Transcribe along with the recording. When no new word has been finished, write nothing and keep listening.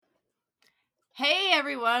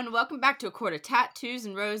everyone, welcome back to A Court of Tattoos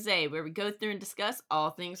and Rosé, where we go through and discuss all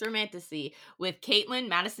things romantasy with Caitlin,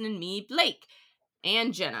 Madison, and me, Blake,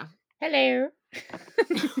 and Jenna. Hello.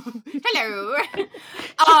 Hello.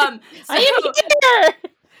 I am here.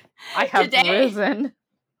 I have risen.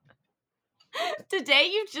 Today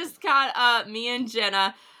you've just got me and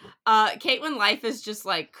Jenna. Caitlin, life is just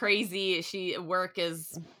like crazy. Work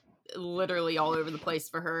is literally all over the place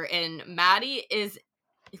for her, and Maddie is.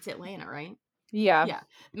 It's Atlanta, right? Yeah.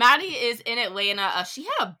 Maddie is in Atlanta. She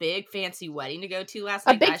had a big fancy wedding to go to last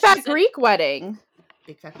night. A big fat Greek wedding.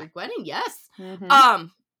 Big fat Greek wedding, yes. Mm-hmm.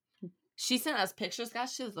 She sent us pictures,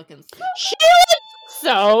 guys. She was looking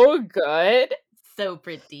so good. So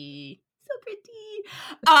pretty.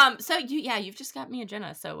 So you've just got me and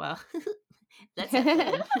Jenna, so that's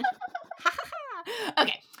it.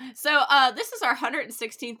 Okay, so this is our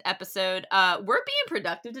 116th episode. We're being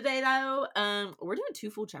productive today, though. We're doing 2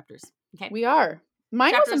 full chapters. Okay, we are.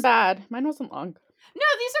 Mine wasn't bad. Mine wasn't long. No,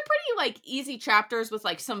 these are pretty like easy chapters with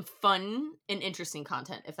like some fun and interesting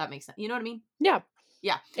content, if that makes sense. You know what I mean? Yeah.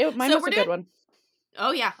 Mine was a good one.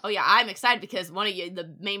 Oh yeah. I'm excited because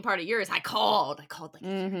the main part of yours, I called like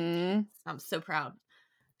mm-hmm. I'm so proud.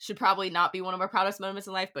 Should probably not be one of our proudest moments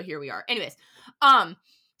in life, but here we are. Anyways,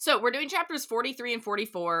 so we're doing chapters 43 and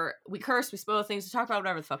 44. We curse, we spoil things, we talk about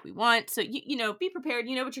whatever the fuck we want. So you know, be prepared.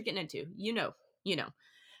 You know what you're getting into. You know.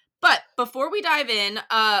 But before we dive in,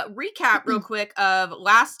 recap real quick of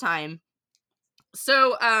last time.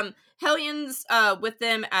 So Hellion's with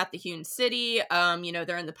them at the Hewn City.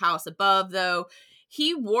 They're in the palace above, though.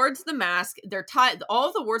 He wards the mask. They're tied. All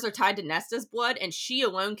of the wards are tied to Nesta's blood, and she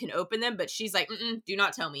alone can open them. But she's like, do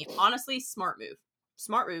not tell me. Honestly, smart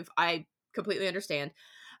move. I completely understand.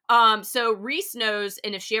 So Rhys knows,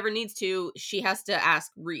 and if she ever needs to, she has to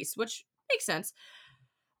ask Rhys, which makes sense.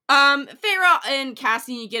 Feyre and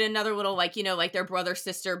Cassian, you get another little, like their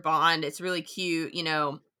brother-sister bond. It's really cute,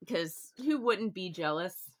 because who wouldn't be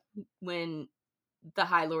jealous when the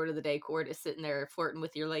High Lord of the Day Court is sitting there flirting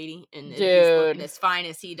with your lady and he's looking as fine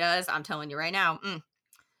as he does? I'm telling you right now. And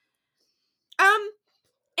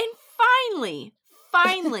finally,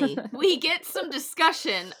 we get some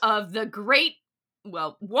discussion of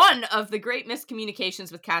one of the great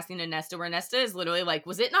miscommunications with Cassian and Nesta, where Nesta is literally like,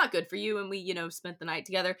 was it not good for you? And we, spent the night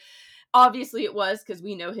together. Obviously it was, because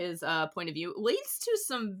we know his point of view. Leads to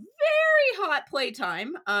some very hot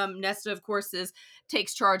playtime. Nesta, of course,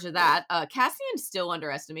 takes charge of that. Cassian still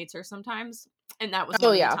underestimates her sometimes. And that was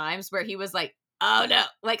one of the times where he was like, oh no.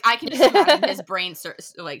 Like, I can just imagine his brain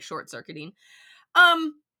short-circuiting.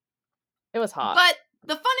 It was hot. But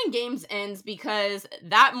the fun and games ends because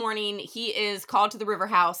that morning he is called to the river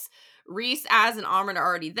house. Rhys, Az, and Amren are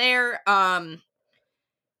already there.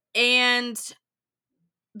 And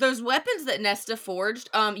those weapons that Nesta forged,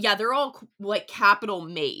 they're all like capital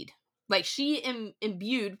made. Like she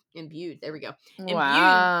imbued. There we go.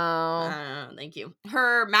 Wow. Thank you.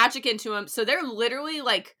 Her magic into them. So they're literally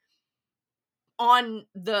like on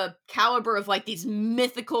the caliber of like these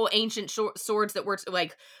mythical ancient swords that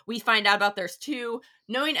we find out about. There's 2.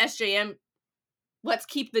 Knowing SJM, let's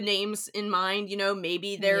keep the names in mind.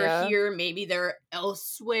 Maybe they're here, maybe they're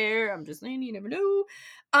elsewhere. I'm just saying, you never know.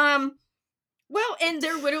 Well, and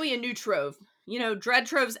they're literally a new trove. Dread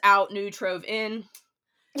Trove's out, new trove in.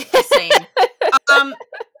 The same.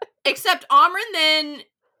 Except Amren then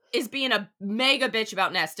is being a mega bitch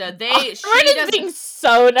about Nesta. She is being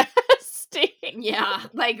so nasty. Yeah,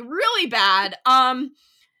 like really bad. Her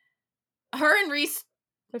and Rhys,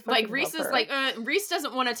 Rhys is like, Rhys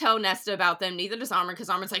doesn't want to tell Nesta about them. Neither does Amren, because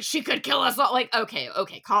Amren's like, she could kill us all. Like, okay,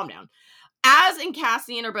 calm down. Az and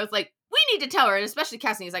Cassian are both like, we need to tell her, and especially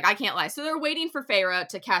Cassian is like, I can't lie. So they're waiting for Feyre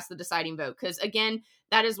to cast the deciding vote, because again,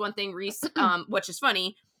 that is one thing Rhys, which is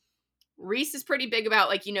funny. Rhys is pretty big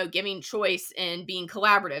about giving choice and being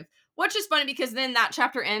collaborative, which is funny because then that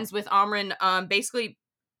chapter ends with Amren basically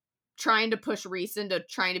trying to push Rhys into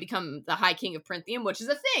trying to become the High King of Prythian, which is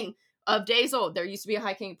a thing of days old. There used to be a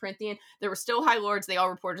High King of Prythian. There were still High Lords. They all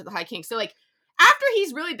reported to the High King. So like after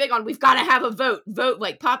he's really big on, we've got to have a vote,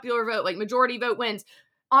 like popular vote, like majority vote wins.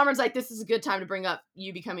 Amren's like, this is a good time to bring up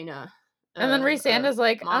you becoming and then Rhys is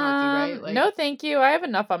like, monarchy, right? Like, no, thank you. I have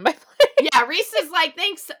enough on my plate. Yeah, Rhys is like,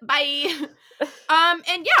 thanks, bye.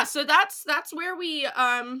 And yeah, so that's where we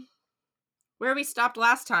stopped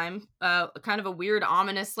last time. Kind of a weird,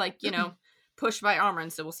 ominous, push by Amren.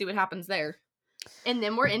 So we'll see what happens there. And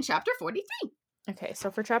then we're in chapter 43. Okay, so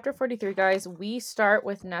for chapter 43, guys, we start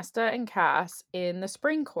with Nesta and Cass in the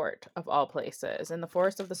Spring Court of all places, in the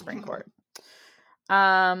Forest of the Spring Court.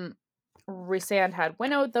 Rhysand had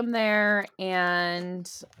winnowed them there, and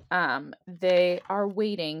they are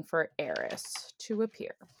waiting for Eris to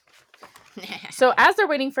appear. So as they're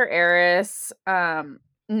waiting for Eris,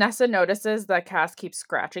 Nessa notices that Cass keeps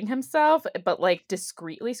scratching himself, but like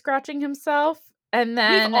discreetly scratching himself. And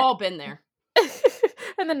then we've all been there.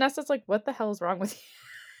 and then Nessa's like, what the hell is wrong with you?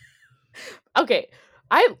 Okay.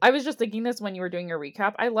 I was just thinking this when you were doing your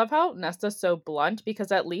recap. I love how Nesta's so blunt,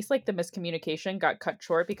 because at least like the miscommunication got cut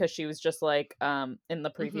short, because she was just like, in the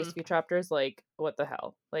previous few chapters, like, what the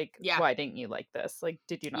hell? Like, why didn't you like this? Like,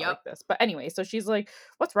 did you not like this? But anyway, so she's like,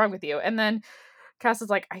 what's wrong with you? And then Cass is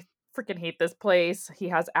like, I freaking hate this place. He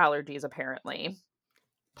has allergies, apparently.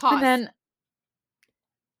 Pause. And then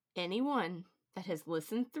anyone that has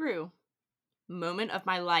listened through moment of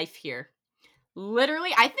my life here,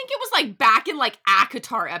 literally, I think it was like back in like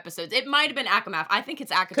ACOTAR episodes. It might have been ACOMAF. I think it's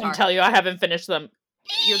ACOTAR. Couldn't tell you. I haven't finished them.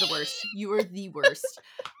 You're the worst. You are the worst.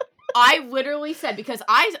 I literally said, because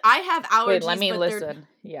I have allergies. Wait, let me listen.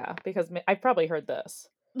 Yeah, because I probably heard this.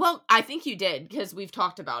 Well, I think you did, because we've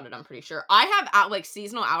talked about it, I'm pretty sure. I have like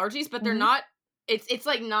seasonal allergies, but they're not, it's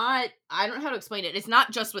like not, I don't know how to explain it. It's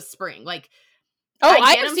not just with spring. Like,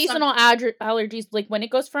 I have seasonal allergies. Like when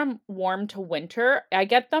it goes from warm to winter, I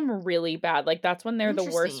get them really bad. Like that's when they're the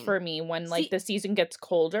worst for me. When like the season gets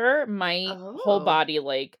colder, my whole body,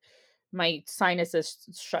 like my sinuses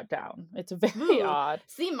shut down. It's very odd.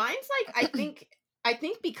 See, mine's like, I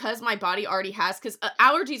think because my body already has, because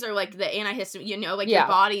allergies are like the antihistamine, you know, like your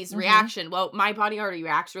body's reaction. Well, my body already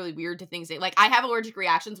reacts really weird to things. Like I have allergic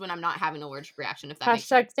reactions when I'm not having an allergic reaction, if that makes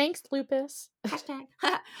sense. Thanks, lupus.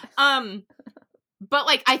 But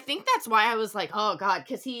like, I think that's why I was like, oh god,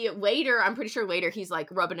 because I'm pretty sure later he's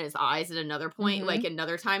like rubbing his eyes at another point, like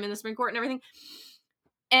another time in the spring court and everything.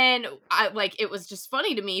 And I like, it was just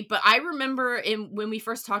funny to me. But I remember when we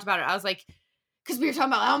first talked about it, I was like, because we were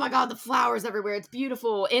talking about, oh my god, the flowers everywhere, it's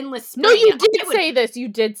beautiful, endless spring. No, you did say this. You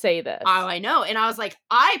did say this. Oh, I know. And I was like,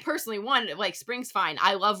 I personally like, spring's fine.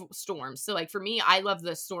 I love storms. So like for me, I love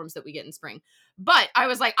the storms that we get in spring. But I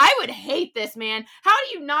was like, I would hate this, man. How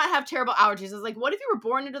do you not have terrible allergies? I was like, what if you were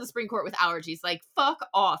born into the spring court with allergies? Like, fuck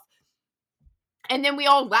off. And then we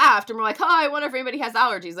all laughed and we're like, oh, I wonder if anybody has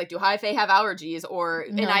allergies. Like, do High Fae have allergies? Or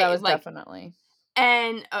no, that was like, definitely.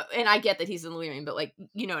 And I get that he's in delirium, but like,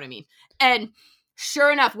 you know what I mean. And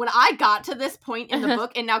sure enough, when I got to this point in the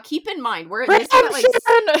book, and now keep in mind,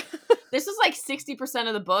 this is like 60%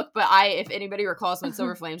 of the book, but if anybody recalls when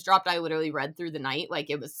Silver Flames dropped, I literally read through the night. Like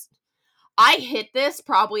I hit this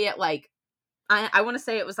probably at like, I want to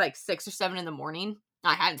say it was like 6 or 7 in the morning.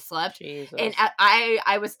 I hadn't slept. Jesus. And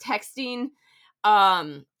I was texting,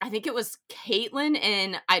 I think it was Caitlin,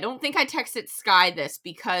 and I don't think I texted Sky this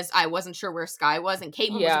because I wasn't sure where Sky was, and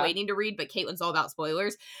Caitlin was waiting to read, but Caitlin's all about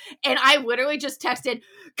spoilers. And I literally just texted,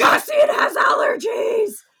 Cassian has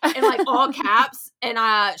allergies! In like all caps. And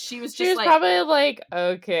she was like, probably like,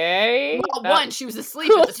 okay. Well, she was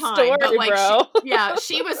asleep at the time. Story, but like, bro.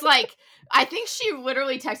 she was like, I think she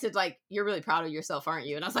literally texted like, you're really proud of yourself, aren't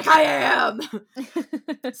you? And I was like, I am.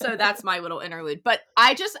 So that's my little interlude. But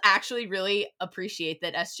I just actually really appreciate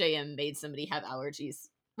that SJM made somebody have allergies.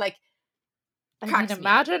 Like, I mean,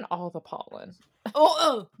 imagine all the pollen.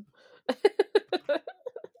 Oh.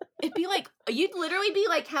 It'd be like, you'd literally be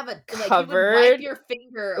like, have a covered. Like, you would wipe your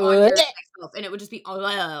finger on yourself, and it would just be,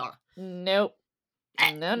 nope.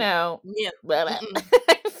 No. Yeah.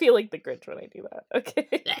 I feel like the Grinch when I do that.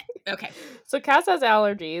 Okay. Okay. So Cass has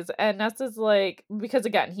allergies, and Nesta's like, because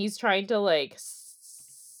again, he's trying to like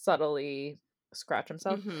subtly scratch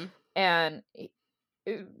himself, and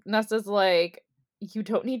Nesta's like, you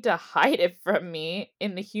don't need to hide it from me.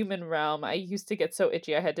 In the human realm, I used to get so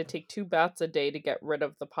itchy I had to take 2 baths a day to get rid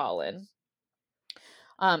of the pollen.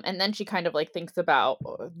 And then she kind of like thinks about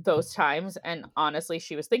those times, and honestly,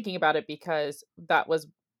 she was thinking about it because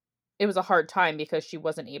it was a hard time because she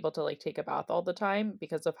wasn't able to like take a bath all the time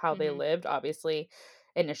because of how they lived, obviously,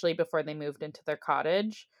 initially before they moved into their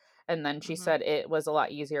cottage. And then she said it was a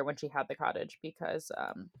lot easier when she had the cottage because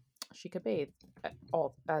she could bathe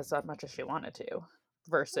as much as she wanted to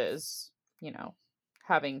versus, you know,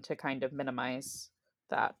 having to kind of minimize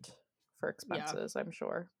that for expenses, I'm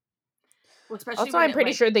sure. Well, especially also, I'm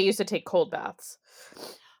pretty sure they used to take cold baths.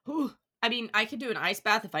 I mean, I could do an ice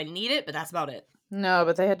bath if I need it, but that's about it. No,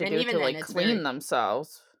 but they had to do it to like clean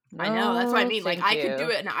themselves. I know, that's what I mean. Like, I could do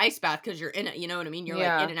it in an ice bath because you're in it. You know what I mean? You're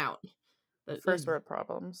like in and out. But, first world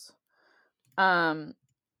problems.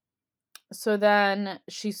 So then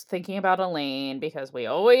she's thinking about Elaine because we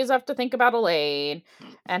always have to think about Elaine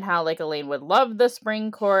and how like Elaine would love the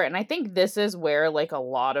spring court. And I think this is where like a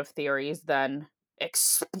lot of theories then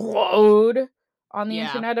explode on the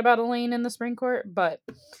internet about Elaine in the spring court, but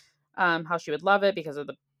how she would love it because of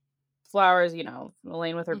the flowers, you know,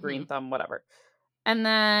 Elaine with her green thumb, whatever. And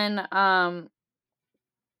then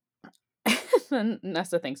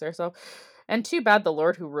Nesta thinks to herself, and too bad the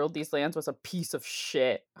lord who ruled these lands was a piece of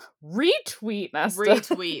shit. Retweet, Nesta.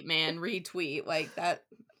 Retweet, man. Retweet. Like that.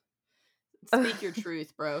 Speak your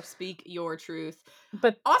truth, bro. Speak your truth.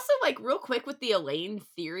 But also, like, real quick with the Elaine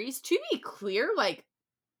theories, to be clear, like,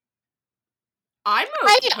 I'm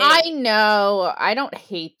okay. I know. I don't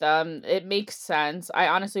hate them. It makes sense. I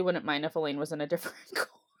honestly wouldn't mind if Elaine was in a different court.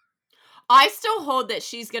 I still hold that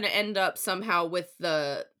she's gonna end up somehow with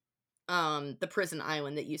the prison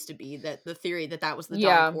island that used to be, that the theory that was the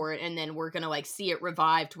Dawn Court, and then we're gonna like see it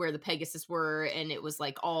revived where the Pegasus were, and it was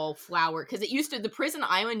like all flower, because the prison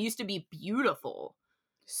island used to be beautiful.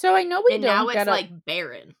 So I know we and don't now it's get like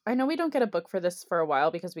barren. I know we don't get a book for this for a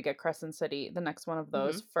while because we get Crescent City, the next one of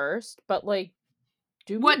those first, but like,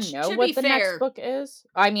 do we know what the next book is?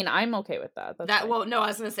 I mean, I'm okay with that. That's well, no, I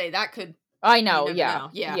was gonna say that could. I know,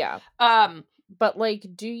 yeah. But like,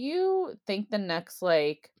 do you think the next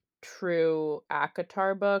like true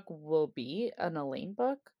ACOTAR book will be an Elaine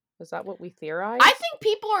book? Is that what we theorize? I think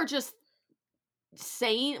people are just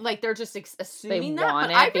saying, like, they're just assuming that,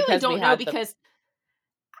 but I really don't know because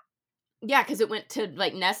it went to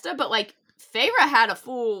like Nesta, but like Feyre had a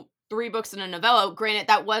full 3 books and a novella. Granted,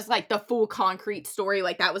 that was like the full concrete story,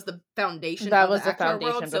 like that was the foundation. That was the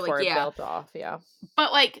foundation world, before it built off,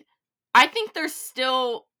 But like, I think there's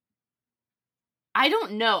still. I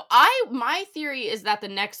don't know. My theory is that the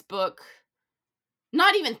next book,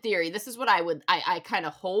 not even theory, this is what I kind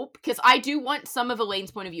of hope, because I do want some of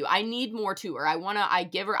Elaine's point of view. I need more to her. I'll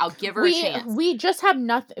give her a chance. We just have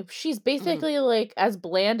nothing. She's basically like as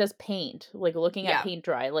bland as paint, like looking at paint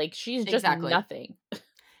dry. Like she's just nothing.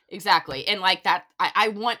 Exactly. And like that, I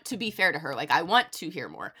want to be fair to her. Like I want to hear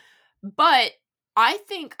more. But I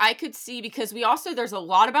think I could see, because there's a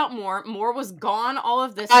lot about Moore. Moore was gone all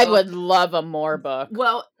of this. I would love a Moore book.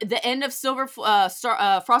 Well, the end of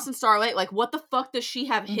Frost and Starlight, like what the fuck does she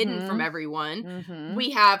have hidden from everyone? We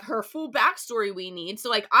have her full backstory we need. So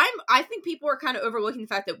like I think people are kind of overlooking the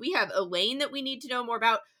fact that we have Elaine that we need to know more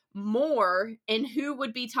about, Moore, and who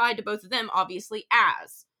would be tied to both of them, obviously,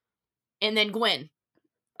 as. And then Gwyn.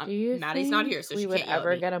 Do you Maddie's think not here, so we she would can't yell at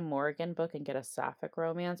ever me. get a Morgan book and get a sapphic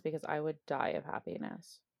romance? Because I would die of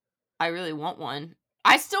happiness. I really want one.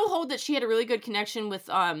 I still hold that she had a really good connection with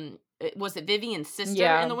was it Vivian's sister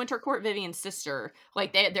in the Winter Court? Vivian's sister.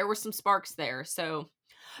 Like there were some sparks there. So,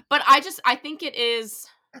 but I think it is.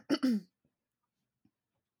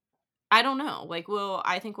 I don't know. Like,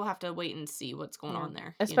 I think we'll have to wait and see what's going on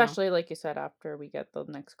there. Especially like you said, after we get the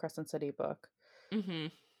next Crescent City book.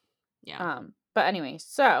 Yeah. But anyway,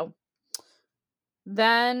 so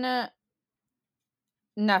then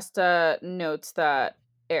Nesta notes that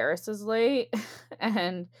Eris is late,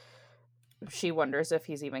 and she wonders if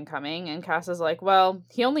he's even coming, and Cass is like, well,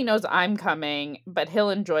 he only knows I'm coming, but he'll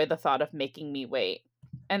enjoy the thought of making me wait.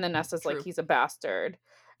 And then Nesta's like, he's a bastard.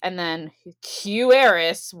 And then cue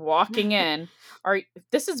Eris walking in.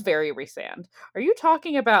 This is very Rhysand. Are you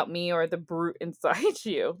talking about me or the brute inside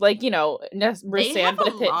you? Like, you know, Rhysand. They have a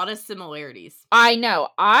lot of similarities. I know.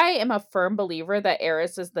 I am a firm believer that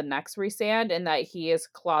Eris is the next Rhysand, and that he is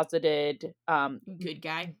closeted good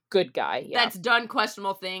guy. Good guy, yeah. That's done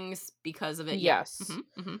questionable things because of it. Yes.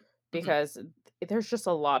 Because there's just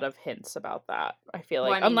a lot of hints about that, I feel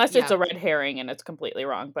like. Unless it's a red herring and it's completely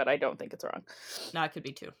wrong, but I don't think it's wrong. No, it could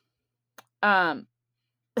be too.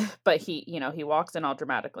 But he walks in all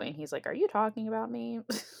dramatically and he's like, are you talking about me?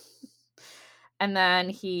 And then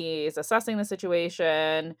he's assessing the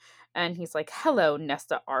situation and he's like, hello,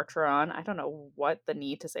 Nesta Archeron. I don't know what the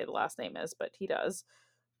need to say the last name is, but he does,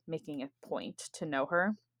 making a point to know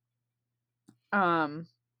her. And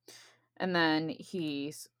then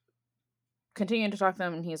he's continuing to talk to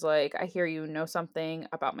them and he's like, I hear you know something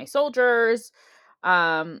about my soldiers.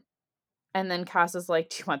 And then Cass is like,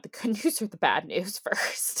 do you want the good news or the bad news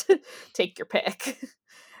first? Take your pick.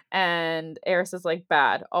 And Eris is like,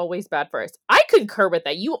 bad. Always bad first. I concur with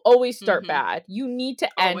that. You always start bad. You need to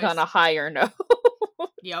end on a higher note.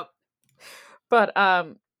 Yep. But,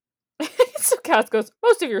 so Cass goes,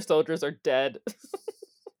 most of your soldiers are dead.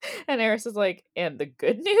 And Eris is like, and the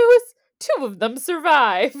good news? 2 of them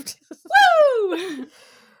survived. Woo!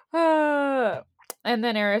 And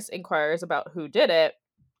then Eris inquires about who did it.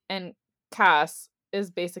 And Cass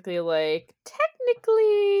is basically like,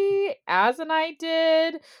 technically, Az and I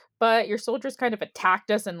did, but your soldiers kind of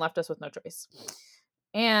attacked us and left us with no choice.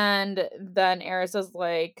 And then Eris is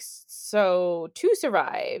like, so 2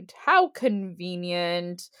 survived. How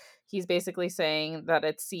convenient. he's basically saying that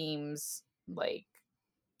it seems like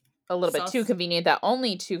a little bit too convenient that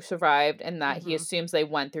only 2 survived, and that he assumes they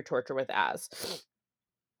went through torture with Az.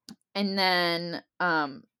 And then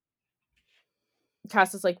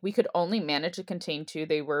Cass is like, we could only manage to contain 2.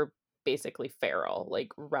 They were basically feral,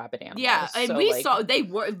 like rabid animals. Yeah, and so, we like, saw they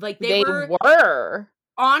were like they were.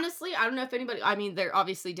 Honestly, I don't know if anybody, I mean, they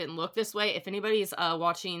obviously didn't look this way. If anybody's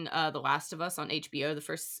watching The Last of Us on HBO, the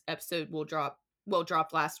first episode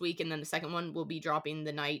dropped last week, and then the second one will be dropping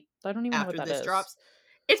the night I don't even know after what that this is. drops.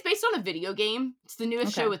 It's based on a video game. It's the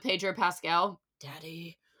newest show with Pedro Pascal.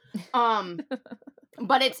 Daddy.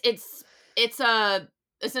 But it's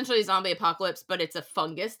essentially a zombie apocalypse, but it's a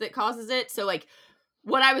fungus that causes it. So like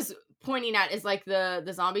what I was pointing at is like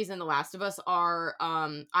the zombies in The Last of Us are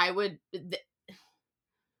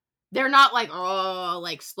they're not like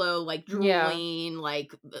like slow, like drooling,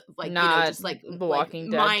 like not, you know, just like the Walking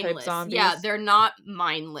Dead mindless type zombies. Yeah, they're not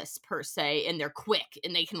mindless per se, and they're quick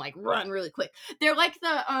and they can like run really quick. They're like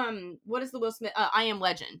the what is the Will Smith I Am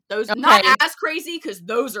Legend? Those not as crazy, because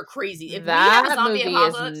those are crazy. If that we have a zombie movie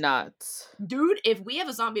apocalypse, is nuts, dude. If we have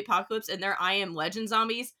a zombie apocalypse and they're I Am Legend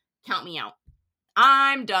zombies, count me out.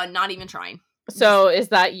 I'm done. Not even trying. So is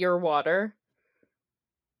that your water?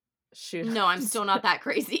 Shoot. No, I'm still not that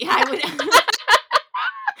crazy. I'm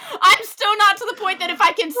still not to the point that if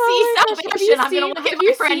I can see salvation, I'm going to look at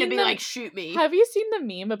my friend and be like, shoot me. Have you seen the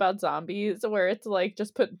meme about zombies where it's like,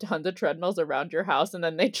 just put tons of treadmills around your house and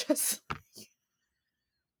then they just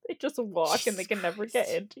walk and they can never get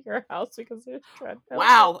into your house because there's treadmills?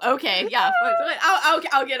 Wow. Okay. Yeah.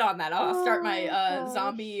 I'll get on that. I'll start my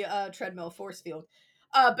zombie treadmill force field.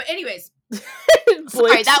 But anyways,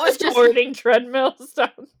 sorry, that was just boarding treadmills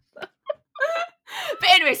down. But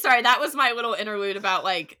anyway, sorry, that was my little interlude about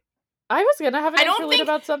like I was gonna have an interlude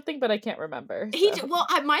about something, but I can't remember. So.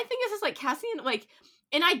 My thing is like Cassian, like,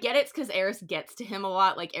 and I get it's because Eris gets to him a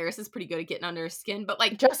lot. Like Eris is pretty good at getting under his skin, but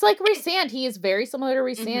like just like Rhysand, he is very similar to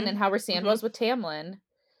Rhysand and how Rhysand was with Tamlin.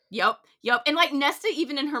 Yep. And like Nesta,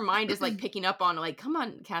 even in her mind, is like picking up on like, come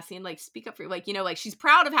on, Cassian, like speak up for like, you know, like she's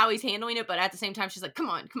proud of how he's handling it, but at the same time, she's like, come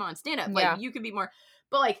on, stand up, like you could be more.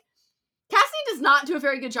 But like Cassian does not do a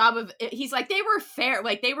very good job of it. He's like, they were fair,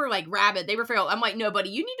 like they were like rabid, they were feral. I'm like, no, buddy,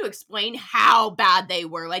 you need to explain how bad they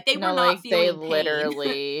were. Like they were not like, feeling they pain.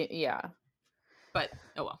 Literally, yeah. But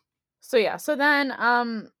oh well. So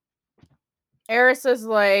then Eris is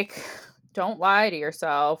like, don't lie to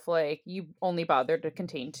yourself, like you only bothered to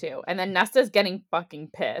contain 2. And then Nesta's getting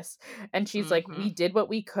fucking pissed, and she's like, we did what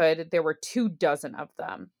we could, there were 24 of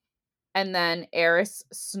them. And then Eris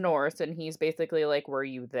snorts, and he's basically like, were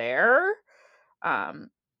you there? I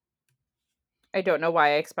don't know why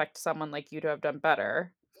I expect someone like you to have done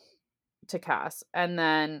better, to Cass. And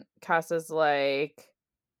then Cass is like,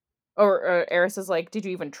 or Eris is like, did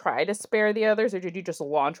you even try to spare the others, or did you just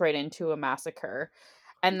launch right into a massacre?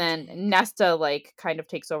 And then Nesta like kind of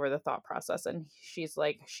takes over the thought process, and she's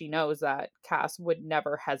like, she knows that Cass would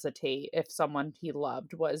never hesitate if someone he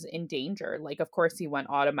loved was in danger. Like, of course he went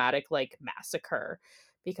automatic like massacre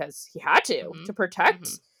because he had to protect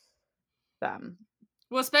them.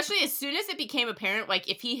 Well, especially as soon as it became apparent, like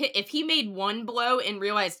if he made one blow and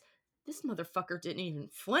realized this motherfucker didn't even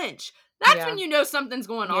flinch, that's when you know something's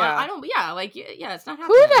going on. It's not happening.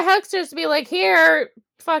 Who the heck's just be like, here,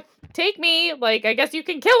 fuck, take me, like I guess you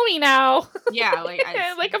can kill me now. Yeah, like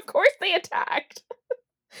like of course they attacked.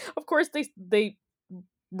 Of course they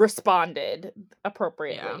responded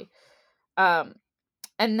appropriately. Yeah.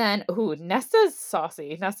 And then Nesta's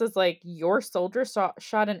saucy. Nesta's like, your soldier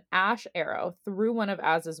shot an ash arrow through one of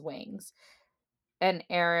Az's wings. And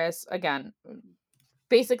Eris, again,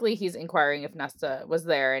 basically he's inquiring if Nesta was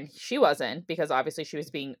there, and she wasn't, because obviously she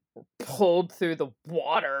was being pulled through the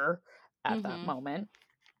water at that moment.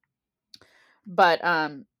 But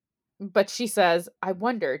she says, I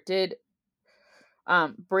wonder, did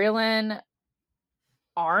Breland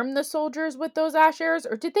arm the soldiers with those ash arrows,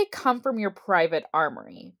 or did they come from your private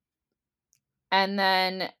armory? And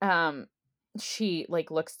then she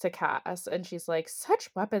like looks to Cass, and she's like, such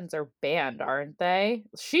weapons are banned, aren't they?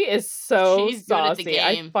 She's saucy. Good at the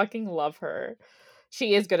game. I fucking love her.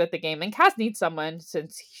 She is good at the game, and Cass needs someone,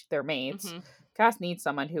 since they're mates. Cass needs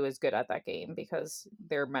someone who is good at that game because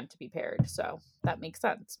they're meant to be paired, so that makes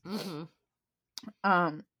sense.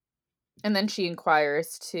 And then she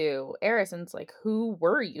inquires to Eris, and it's like, who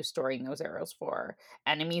were you storing those arrows for?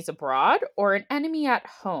 Enemies abroad or an enemy at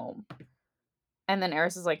home? And then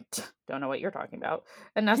Eris is like, don't know what you're talking about.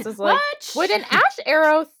 And Nesta's like, would an ash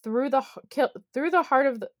arrow through the heart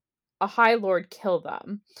of a high lord kill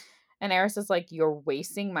them? And Eris is like, you're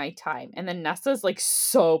wasting my time. And then Nesta's like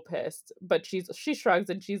so pissed, but she shrugs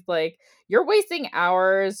and she's like, you're wasting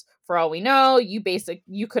hours for all we know. You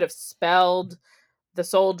could have spelled the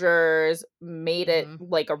soldiers, made it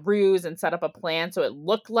like a ruse and set up a plan so it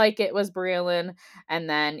looked like it was Briellen, and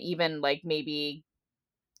then even like maybe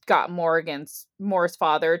got Mor's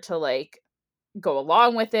father to like go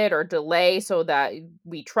along with it or delay so that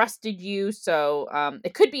we trusted you. So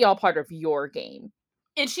it could be all part of your game.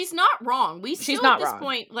 And she's not wrong. She's not at this wrong.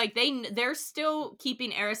 point, like they're still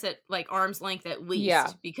keeping Eris at like arm's length at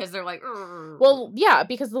least, because they're like, "Urgh." Well, yeah,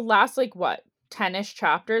 because the last like what 10ish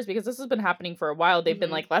chapters, because this has been happening for a while, they've been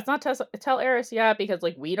like, let's not tell Eris yet, because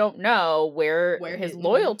like we don't know where his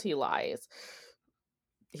loyalty lies.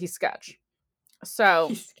 He's sketch. So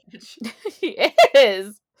he's sketch. He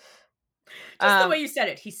is. Just the way you said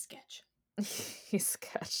it, he's sketch. He's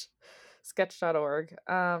sketch. Sketch.org.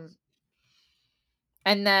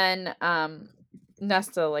 And then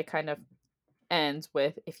Nesta like kind of ends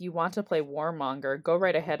with, if you want to play warmonger, go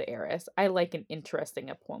right ahead, Eris. I like an interesting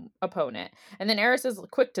opponent. And then Eris is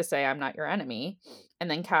quick to say, I'm not your enemy. And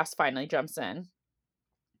then Cass finally jumps in.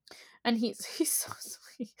 And he's so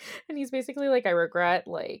sweet. And he's basically like, I regret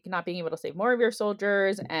like not being able to save more of your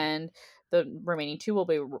soldiers, and the remaining 2 will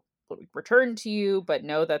be returned to you, but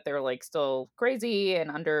know that they're like still crazy and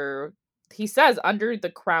under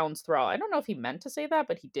the crown's thrall. I don't know if he meant to say that,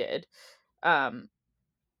 but he did. Kind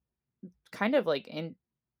of like in,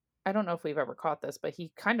 I don't know if we've ever caught this, but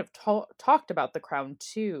he kind of talked about the crown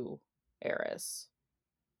to Eris.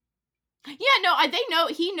 Yeah, no, they know,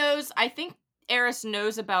 he knows. I think Eris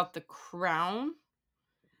knows about the crown,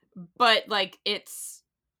 but like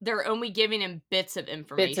they're only giving him bits of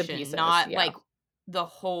information, bits and pieces, not like the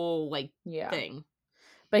whole like thing.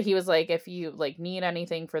 But he was like, if you like need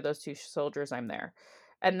anything for those 2 soldiers, I'm there.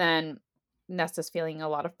 And then Nesta's feeling a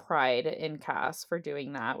lot of pride in Cass for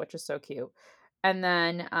doing that, which is so cute. And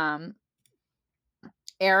then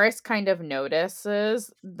Eris kind of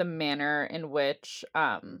notices the manner in which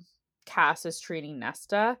Cass is treating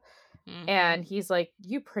Nesta. And he's like,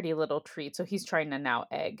 you pretty little treat. So he's trying to now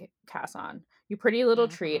egg Cass on. You pretty little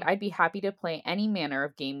treat. I'd be happy to play any manner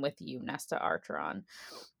of game with you, Nesta Archeron.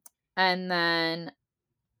 And then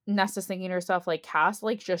Nesta's thinking to herself, like, Cass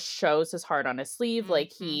like just shows his heart on his sleeve.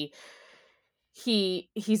 Like he's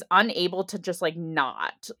unable to just like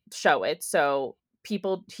not show it. So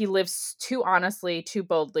he lives too honestly, too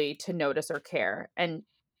boldly to notice or care. And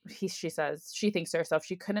she says, she thinks to herself,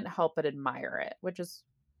 she couldn't help but admire it, which is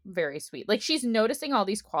very sweet. Like, she's noticing all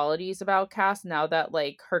these qualities about Cass now that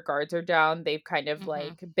like her guards are down. They've kind of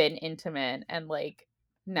like been intimate, and like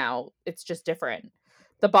now it's just different.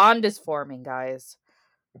 The bond is forming, guys.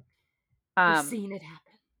 We've seen it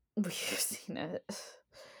happen. We've seen it.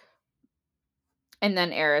 And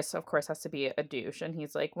then Eris, of course, has to be a douche. And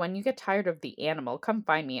he's like, when you get tired of the animal, come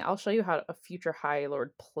find me. I'll show you how a future High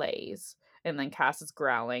Lord plays. And then Cass is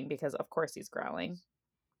growling, because of course he's growling.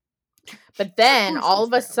 But then all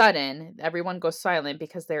of a sudden, everyone goes silent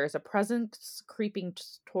because there is a presence creeping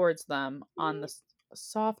towards them on the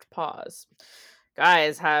soft paws.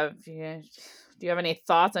 Guys, do you have any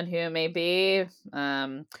thoughts on who it may be?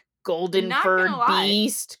 Golden furred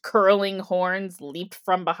beast, curling horns, leaped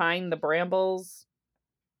from behind the brambles.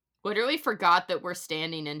 Literally forgot that we're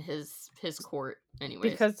standing in his court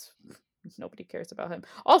anyways. Because nobody cares about him.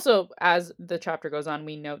 Also, as the chapter goes on,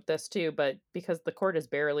 we note this too, but because the court is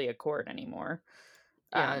barely a court anymore.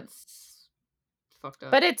 Yeah, it's fucked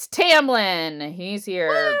up. But it's Tamlin! He's here.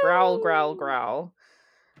 Woo! Growl, growl, growl.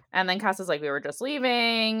 And then Cass is like, we were just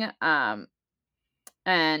leaving. And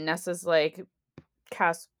Nessa's like,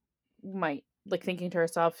 Cass might, like, thinking to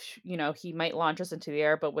herself, you know, he might launch us into the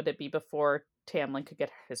air, but would it be before Tamlin could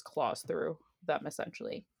get his claws through them,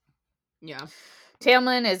 essentially? Yeah.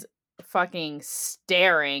 Tamlin is fucking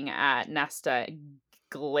staring at Nesta,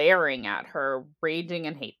 glaring at her, raging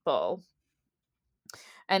and hateful.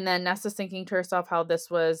 And then Nesta's thinking to herself how this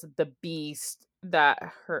was the beast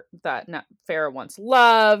that Farah once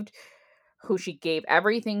loved, who she gave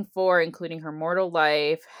everything for, including her mortal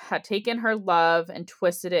life, had taken her love and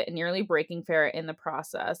twisted it, nearly breaking Farah in the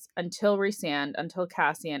process, until Rhysand, until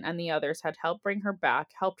Cassian, and the others had helped bring her back,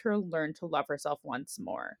 helped her learn to love herself once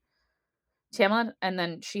more. Tamlin, and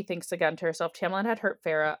then she thinks again to herself, Tamlin had hurt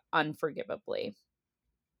Farah unforgivably.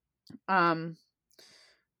 And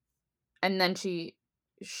then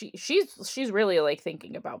she's really like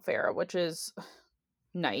thinking about Farah, which is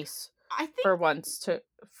nice. I think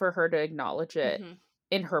for her to acknowledge it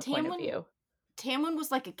in her point of view. Tamlin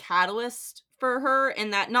was like a catalyst for her,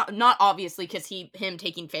 and that not obviously because him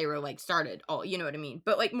taking Farah like started all, you know what I mean,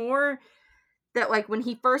 but like more that, like, when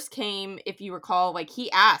he first came, if you recall, like,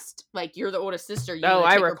 he asked, like, you're the oldest sister, you Oh, want I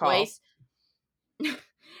to take her recall. place?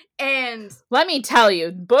 And let me tell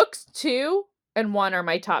you, books 2 and 1 are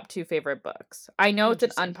my top 2 favorite books. I know it's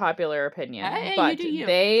an unpopular opinion, hey, you but do you.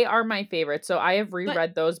 they are my favorite. So I have But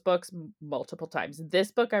reread those books multiple times.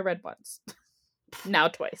 This book I read once, now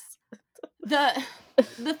twice. the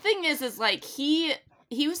thing is like, he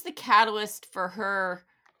was the catalyst for her,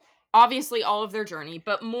 obviously all of their journey,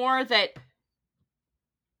 but more that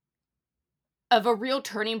of a real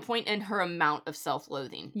turning point in her amount of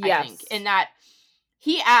self-loathing, I think. Yes. And that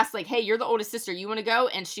he asked, like, hey, you're the oldest sister, you want to go?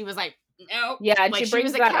 And she was like, no. Yeah, and Like, she brings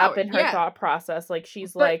was a that up coward. in her thought process. Like,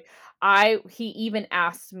 she's But like, he even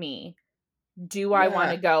asked me, do I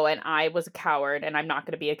want to go? And I was a coward, and I'm not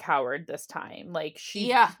going to be a coward this time. Like,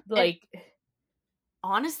 she's like, and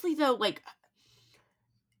honestly though, like,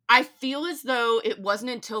 I feel as though it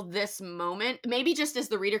wasn't until this moment, maybe just as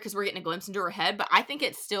the reader, because we're getting a glimpse into her head, but I think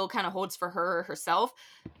it still kind of holds for her herself.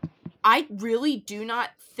 I really do not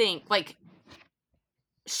think, like,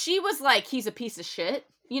 she was like, he's a piece of shit.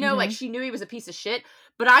 You know, like, she knew he was a piece of shit.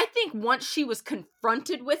 But I think once she was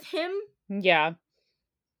confronted with him, yeah.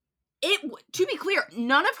 To be clear,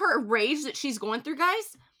 none of her rage that she's going through,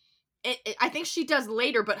 guys, I think she does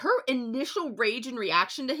later, but her initial rage and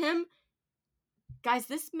reaction to him, guys,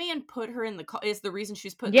 this man put her in is the reason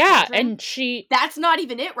she's put in the cauldron. And that's not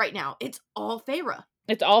even it right now. It's all Feyre.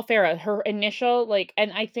 It's all Feyre. Her initial, like,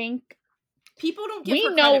 and I think people don't give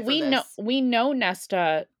her credit for this. We know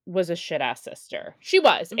Nesta was a shit ass sister. She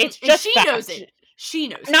was. Mm-hmm. It's just she fact. knows it. She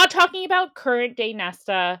knows. I'm not talking about current day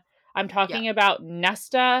Nesta. I'm talking about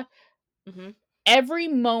Nesta. Every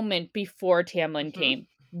moment before Tamlin came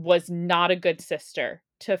was not a good sister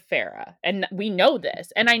to Feyre, and we know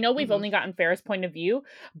this. And I know we've only gotten Feyre's point of view,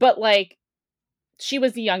 but like, she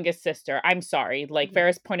was the youngest sister. I'm sorry. Like,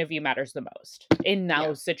 Feyre's point of view matters the most in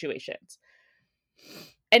those situations.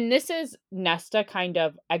 And this is Nesta kind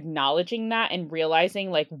of acknowledging that and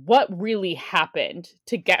realizing, like, what really happened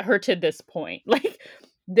to get her to this point. Like,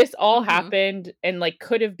 this all happened and, like,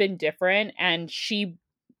 could have been different. And she,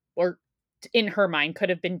 or in her mind, could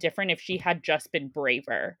have been different if she had just been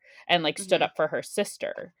braver and, like, stood up for her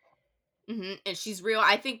sister. And she's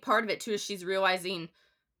I think part of it, too, is she's realizing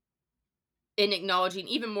and acknowledging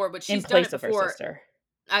even more, but she's done it before. Her sister.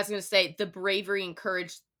 I was going to say, the bravery and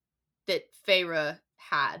courage that Feyre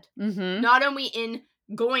had. Not only in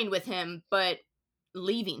going with him, but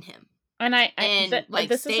leaving him. And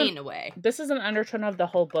staying away. This is an undertone of the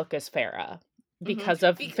whole book is Feyre. Because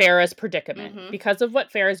of Feyre's predicament. Because of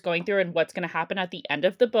what Feyre is going through and what's going to happen at the end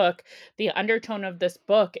of the book, the undertone of this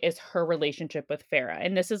book is her relationship with Feyre.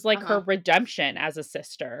 And this is like her redemption as a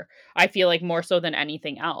sister. I feel like more so than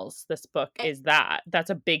anything else, this book is that. That's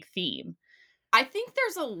a big theme. I think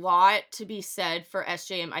there's a lot to be said for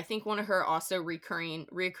SJM. I think one of her also recurring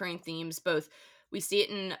themes, both we see it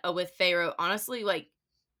in with Feyre, honestly, like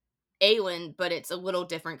Aelin, but it's a little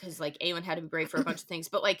different because like Aelin had to be brave for a bunch of things.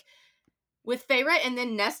 But like with Feyre and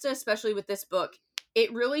then Nesta, especially with this book,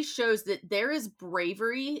 it really shows that there is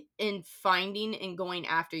bravery in finding and going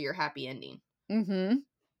after your happy ending.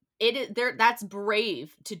 That's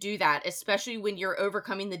brave to do that, especially when you're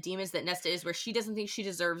overcoming the demons that Nesta is, where she doesn't think she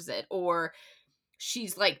deserves it, or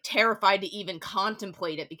she's like terrified to even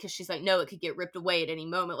contemplate it because she's like, no, it could get ripped away at any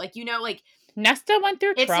moment. Like, you know, like Nesta went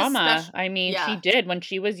through trauma. I mean, she did when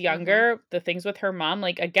she was younger, the things with her mom,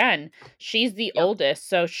 like, again, she's the oldest,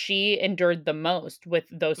 so she endured the most with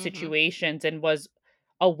those situations and was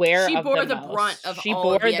aware of bore the brunt of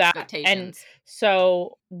all of the expectations. And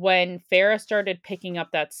so when Feyre started picking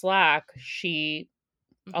up that slack, she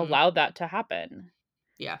allowed that to happen.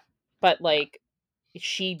 Yeah. But like,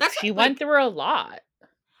 she went through a lot.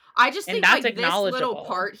 I just think like this little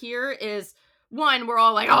part here is, one, we're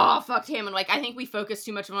all like, oh, fuck Tamlin. Like, I think we focus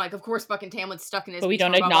too much on like, of course, fucking Tamlin's stuck in his. But we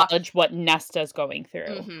don't acknowledge what Nesta's going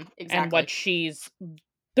through. Exactly. And what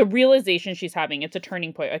the realization she's having. It's a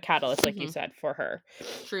turning point, a catalyst, like you said, for her.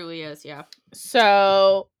 Truly is, yeah.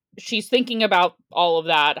 So she's thinking about all of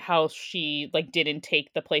that, how she like didn't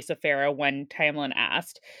take the place of Feyre when Tamlin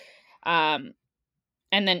asked. And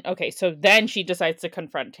then, so then she decides to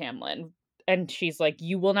confront Tamlin. And she's like,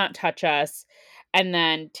 you will not touch us. And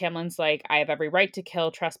then Tamlin's like, I have every right to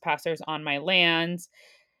kill trespassers on my lands.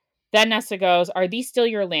 Then Nesta goes, are these still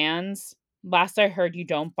your lands? Last I heard, you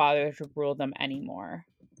don't bother to rule them anymore.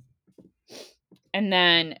 And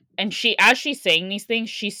then, as she's saying these things,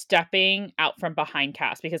 she's stepping out from behind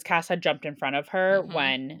Cass because Cass had jumped in front of her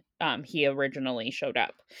when he originally showed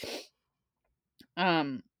up.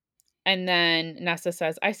 And then Nesta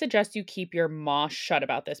says, I suggest you keep your mouth shut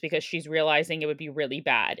about this because she's realizing it would be really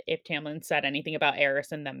bad if Tamlin said anything about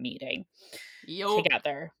Eris and them meeting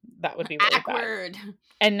together. That would be really awkward. bad.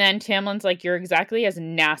 And then Tamlin's like, you're exactly as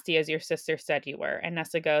nasty as your sister said you were. And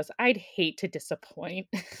Nesta goes, I'd hate to disappoint.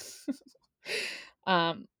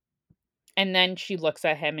 And then she looks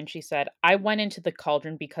at him and she said, I went into the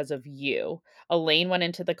cauldron because of you. Elaine went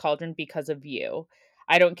into the cauldron because of you.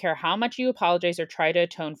 I don't care how much you apologize or try to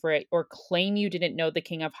atone for it or claim you didn't know the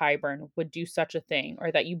King of Hybern would do such a thing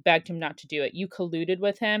or that you begged him not to do it. You colluded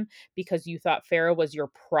with him because you thought Pharaoh was your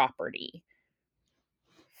property.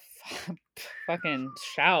 Fucking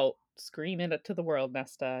shout. Scream it to the world,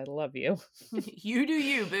 Nesta. I love you. You do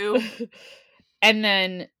you, boo. And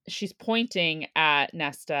then she's pointing at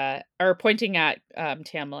Nesta, or pointing at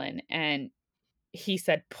Tamlin, and he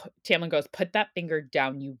said, Tamlin goes, put that finger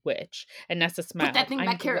down, you witch. And Nesta smiled. Put that thing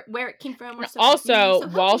back here where it came from. Also,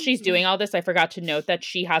 while she's doing all this, I forgot to note that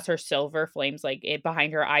she has her silver flames like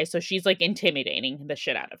behind her eyes, so she's like intimidating the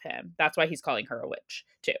shit out of him. That's why he's calling her a witch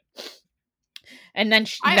too. And then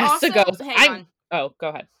Nesta goes, Oh, go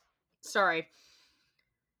ahead. Sorry.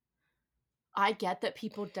 I get that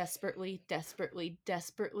people desperately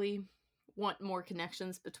want more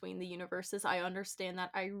connections between the universes. I understand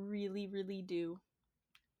that. I really, really do.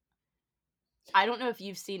 I don't know if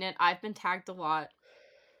you've seen it. I've been tagged a lot.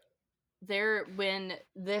 When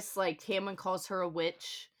this, like, Tamlin calls her a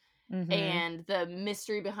witch, and the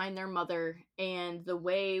mystery behind their mother, and the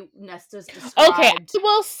way Nesta's described. Okay, I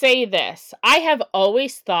will say this. I have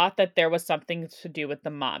always thought that there was something to do with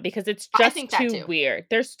the mom, because it's just too weird.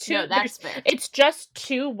 That's fair. It's just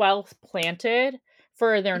too well planted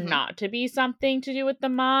for there not to be something to do with the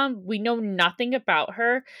mom. We know nothing about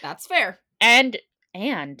her. That's fair. And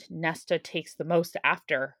Nesta takes the most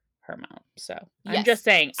after her mom. So yes. I'm just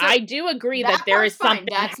saying, so I do agree that there is something.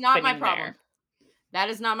 That's not my problem. There. That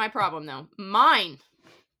is not my problem, though. Mine.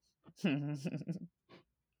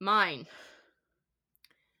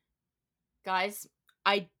 Guys,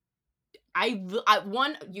 I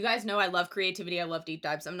you guys know I love creativity. I love deep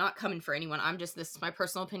dives. I'm not coming for anyone. This is my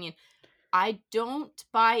personal opinion. I don't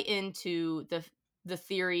buy into the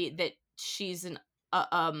theory that she's an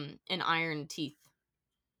iron teeth.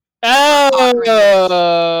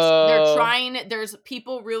 There's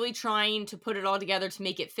people really trying to put it all together to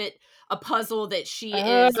make it fit a puzzle that she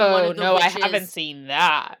is one of the witches. I haven't seen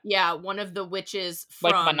that. Yeah, one of the witches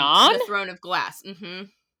from the Throne of Glass.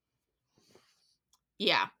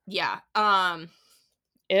 Yeah.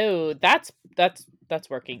 Ew, that's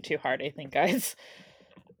working too hard, I think, guys.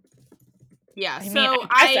 Yeah, I mean,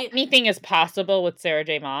 anything is possible with Sarah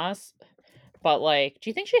J. Maas, but like, do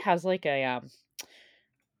you think she has like a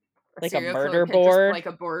murder board, like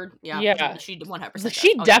a board? Yeah. She 100%.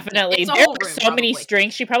 She definitely. There are so many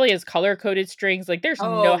strings. She probably has color coded strings. Like, there's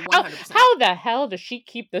no how the hell does she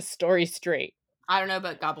keep this story straight? I don't know,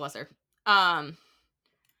 but God bless her.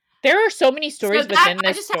 There are so many stories within this story.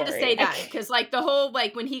 I just had to say that because, like, the whole,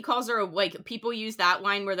 like, when he calls her, like, people use that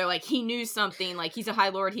line where they're like, he knew something, like, he's a High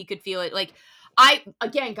Lord, he could feel it. Like,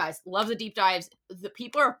 again, guys, love the deep dives. The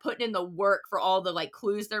people are putting in the work for all the, like,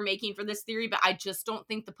 clues they're making for this theory, but I just don't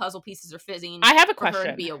think the puzzle pieces are fitting. I have a question. For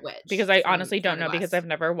her to be a witch, because I honestly don't know, because I've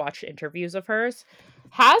never watched interviews of hers.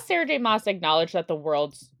 Has Sarah J. Maas acknowledged that the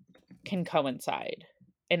worlds can coincide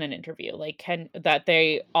in an interview? Like, that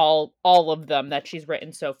they all of them that she's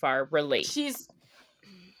written so far relate?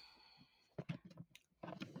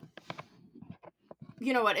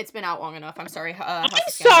 You know what? It's been out long enough. I'm sorry. I'm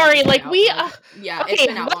sorry. Like, yeah. Okay, it's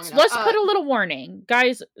been out long enough. Let's put a little warning,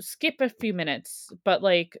 guys. Skip a few minutes, but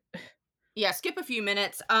like. Yeah, skip a few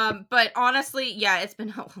minutes. But honestly, yeah, it's been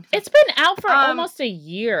out long enough. It's been out for almost a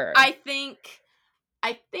year. I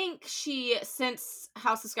think she, since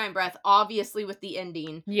House of Sky and Breath, obviously with the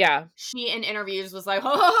ending. Yeah. She in interviews was like, ho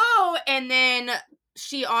ho ho, and then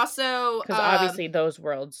she also because obviously those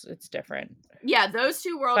worlds, it's different. Yeah, those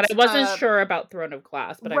two worlds. But I wasn't sure about Throne of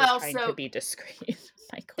Glass, but I was trying to be discreet.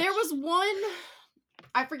 There was one,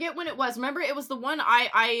 I forget when it was. Remember, it was the one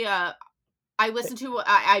I listened to.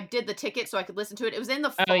 I did the ticket so I could listen to it. It was in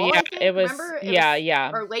the fall. Oh yeah, I think. It was. Remember?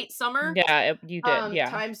 Yeah. Or late summer. Yeah, you did.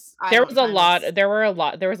 Yeah. There was a lot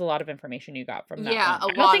of information you got from that. Yeah, a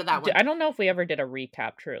lot of that one. I don't know if we ever did a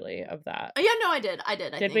recap truly of that. Yeah, no, I did.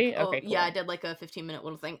 Did we? Okay, cool. Yeah, I did like a 15-minute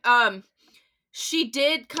little thing. She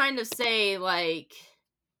did kind of say, like,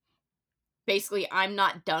 basically, I'm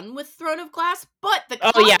not done with Throne of Glass, but the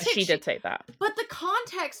context... Oh, yeah, she did say that. But the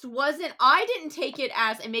context wasn't... I didn't take it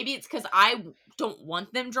as... And maybe it's because I don't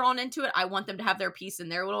want them drawn into it. I want them to have their piece in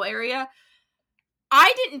their little area.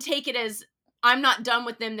 I didn't take it as I'm not done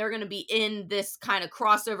with them. They're going to be in this kind of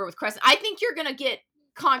crossover with Crescent. I think you're going to get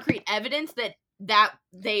concrete evidence that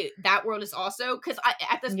world is also, because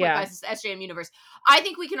at this point, guys, it's the SJM universe. I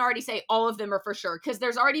think we can already say all of them are for sure, because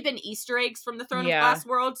there's already been Easter eggs from the Throne of Glass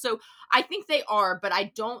world. So I think they are, but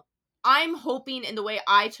I'm hoping, in the way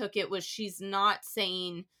I took it, was she's not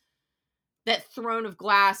saying that Throne of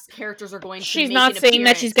Glass characters are going to She's make not an saying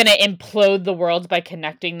that appearance. she's going to implode the worlds by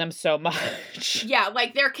connecting them so much. Yeah,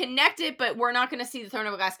 like, they're connected, but we're not going to see the Throne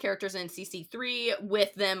of Glass characters in CC3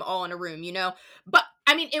 with them all in a room, you know? But,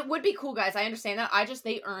 I mean, it would be cool, guys. I understand that.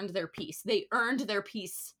 They earned their piece. They earned their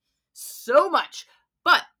piece so much.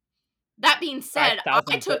 But, that being said, I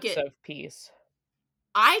took it... of peace.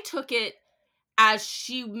 I took it as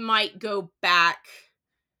she might go back.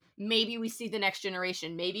 Maybe we see the next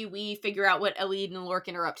generation. Maybe we figure out what Elaine and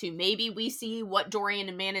Lorcan are up to. Maybe we see what Dorian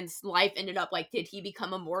and Manon's life ended up like. Did he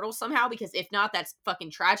become immortal somehow? Because if not, that's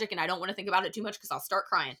fucking tragic, and I don't want to think about it too much because I'll start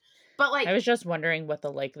crying. But, like... I was just wondering what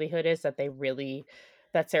the likelihood is that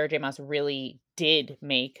that Sarah J. Maas really did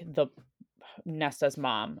make the Nesta's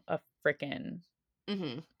mom a freaking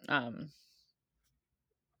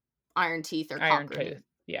Iron Teeth or Iron Cochrane. Tooth.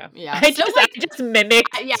 Yeah. I just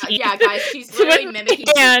mimicked yeah, guys, she's literally mimicking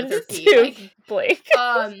teeth with her feet. Like, Blake.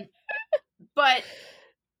 But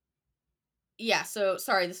yeah, so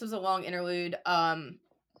sorry, this was a long interlude.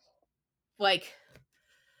 Like,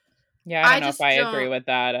 yeah, I don't know if I agree with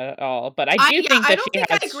that at all, but I do think that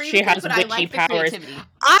she has witchy powers.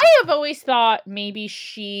 I have always thought maybe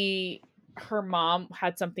her mom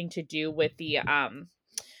had something to do with the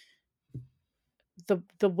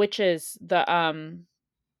witches, the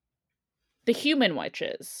human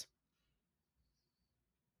witches.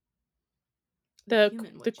 The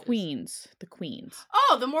queens.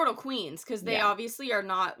 Oh, the mortal queens, because they obviously are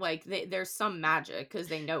not, like, there's some magic, because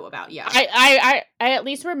they know about, I at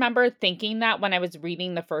least remember thinking that when I was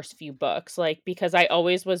reading the first few books, like, because I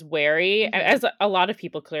always was wary, as a lot of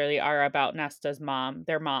people clearly are about Nesta's mom,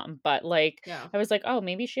 their mom, but, like, I was like, oh,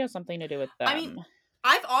 maybe she has something to do with them. I mean,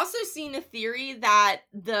 I've also seen a theory that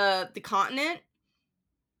the continent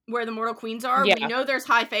where the mortal queens are, we know there's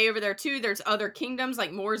High Fae over there too, there's other kingdoms,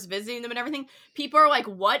 like Moors visiting them and everything. People are like,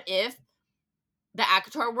 what if the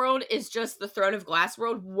ACOTAR world is just the Throne of Glass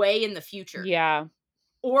world way in the future? Yeah.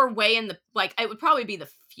 Or way in the, like, it would probably be the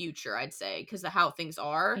future, I'd say, because of how things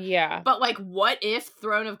are. Yeah. But, like, what if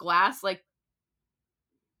Throne of Glass, like,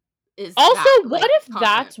 is also that, what like, if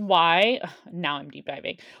that's why now I'm deep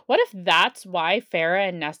diving, what if that's why Farah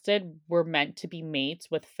and Nesta were meant to be mates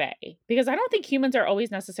with Fae? Because I don't think humans are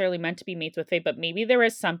always necessarily meant to be mates with Fae, but maybe there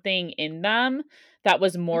is something in them that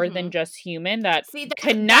was more than just human that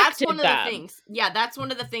connected that's one them. of the things. Yeah, that's one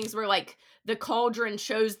of the things where, like, the cauldron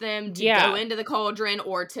shows them to go into the cauldron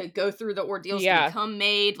or to go through the ordeals to become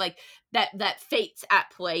made. Like, that fate's at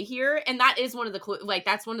play here, and that is one of the, like,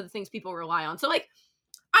 that's one of the things people rely on. So, like,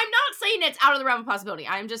 I'm not saying it's out of the realm of possibility.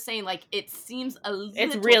 I'm just saying, like, it seems a little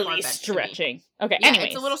it's really stretching. Okay, yeah, anyways.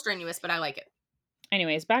 It's a little strenuous, but I like it.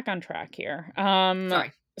 Anyways, back on track here.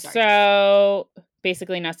 Sorry. So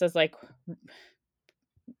basically Nesta's like,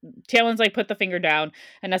 Tamlin's like, put the finger down,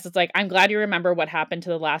 and Nesta's like, I'm glad you remember what happened to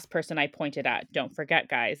the last person I pointed at. Don't forget,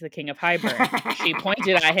 guys, the King of Highburn. She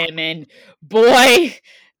pointed at him, and boy,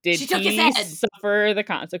 did he suffer the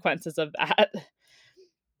consequences of that.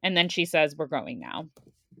 And then she says, we're going now.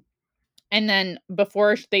 And then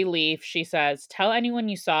before they leave, she says, tell anyone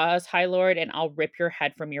you saw us, High Lord, and I'll rip your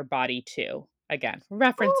head from your body too. Again,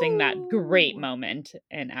 referencing that great moment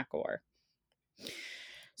in ACOR.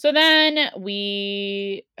 So then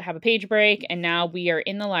we have a page break, and now we are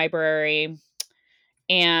in the library,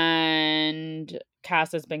 and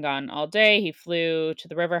Cass has been gone all day. He flew to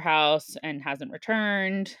the river house and hasn't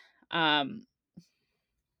returned. And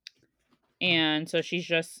so she's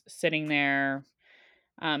just sitting there.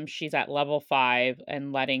 She's at level 5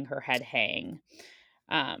 and letting her head hang.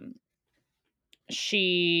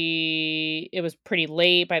 It was pretty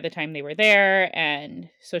late by the time they were there,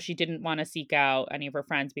 and so she didn't want to seek out any of her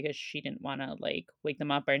friends because she didn't want to, like, wake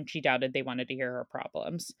them up, and she doubted they wanted to hear her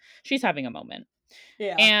problems. She's having a moment.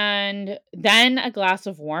 Yeah. And then a glass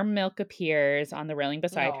of warm milk appears on the railing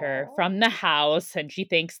beside her from the house, and she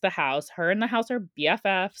thanks the house. Her and the house are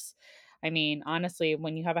BFFs. I mean, honestly,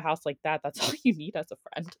 when you have a house like that, that's all you need as a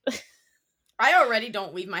friend. I already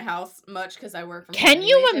don't leave my house much because I work from home. Can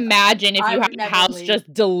you imagine if you had a house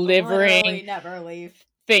just delivering never leave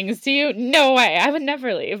things to you? No way. I would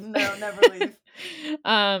never leave. No, never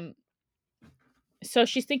leave. So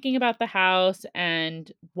she's thinking about the house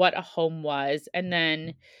and what a home was. And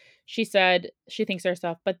then she said, she thinks to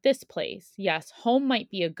herself, but this place, yes, home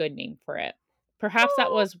might be a good name for it. Perhaps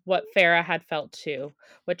that was what Farah had felt too,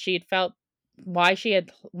 what she had felt, when she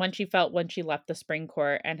left the Spring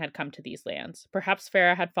Court and had come to these lands. Perhaps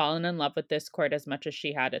Farah had fallen in love with this court as much as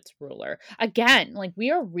she had its ruler. Again, like,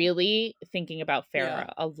 we are really thinking about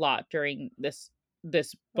Farah a lot during this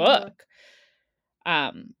book.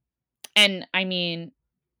 And I mean,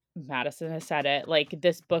 Madison has said it, like,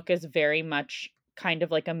 this book is very much kind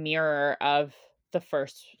of like a mirror of the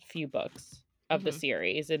first few books of the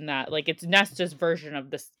series, in that, like, it's Nesta's version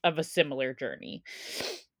of a similar journey.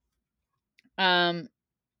 Then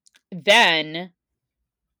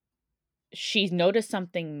she's noticed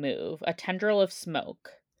something move, a tendril of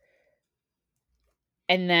smoke.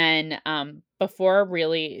 And then before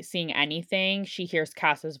really seeing anything, she hears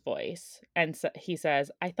Cass's voice. And he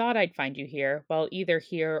says, I thought I'd find you here. Well, either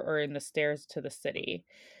here or in the stairs to the city.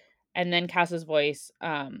 And then Cass's voice,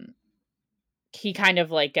 he kind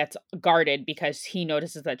of like gets guarded because he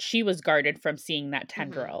notices that she was guarded from seeing that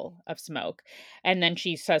tendril of smoke. And then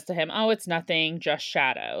she says to him, oh, it's nothing, just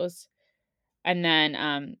shadows. And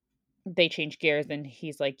then they change gears and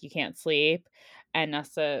he's like, you can't sleep. And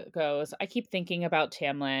Nesta goes, I keep thinking about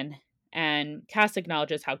Tamlin. And Cass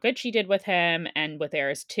acknowledges how good she did with him and with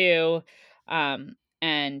Eris too.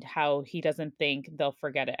 And how he doesn't think they'll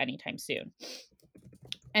forget it anytime soon.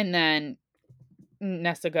 And then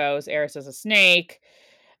Nesta goes, Eris is a snake.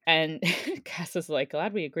 And Cass is like,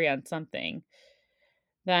 glad we agree on something.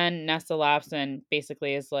 Then Nesta laughs and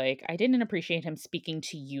basically is like, I didn't appreciate him speaking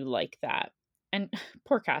to you like that. And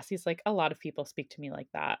poor Cass, he's like, a lot of people speak to me like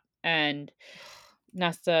that. And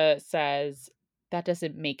Nesta says, that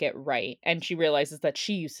doesn't make it right. And she realizes that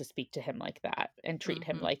she used to speak to him like that and treat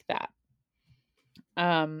him like that.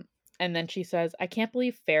 And then she says, I can't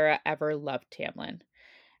believe Farah ever loved Tamlin.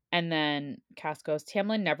 And then Cass goes,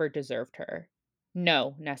 Tamlin never deserved her.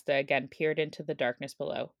 No, Nesta again peered into the darkness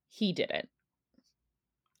below. He didn't.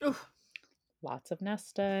 Oof. Lots of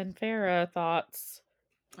Nesta and Farah thoughts.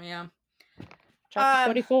 Yeah. Chapter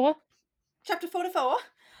 44. Chapter 44.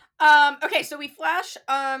 Okay, so we flash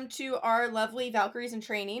to our lovely Valkyries in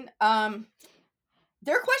training.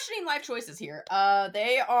 They're questioning life choices here.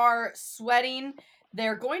 They are sweating.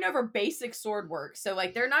 They're going over basic sword work. So,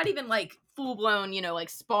 like, they're not even, like, full-blown, like,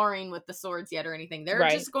 sparring with the swords yet or anything. They're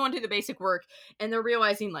just going through the basic work, and they're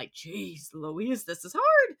realizing, like, geez, Louise, this is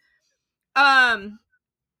hard.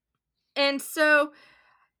 And so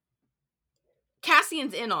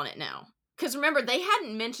Cassian's in on it now. Because remember, they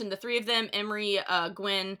hadn't mentioned, the three of them, Emerie,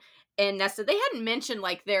 Gwyn, and Nesta, they hadn't mentioned,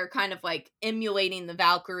 like, they're kind of, like, emulating the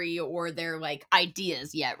Valkyrie or their, like,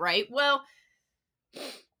 ideas yet, right? Well,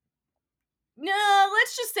 no,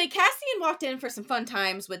 let's just say Cassian walked in for some fun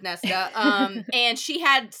times with Nesta, and she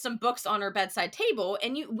had some books on her bedside table,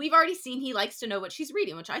 and we've already seen he likes to know what she's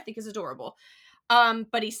reading, which I think is adorable.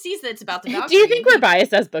 But he sees that it's about the Valkyrie. Do you think we're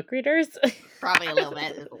biased as book readers? Probably a little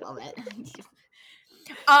bit.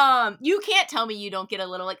 You can't tell me you don't get a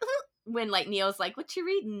little, like, when, like, Neil's like, what you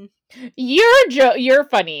reading? You're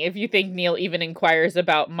funny if you think Neil even inquires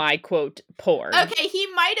about my, quote, porn. Okay, he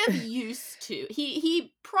might have used to.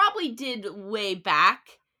 He probably did way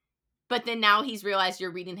back, but then now he's realized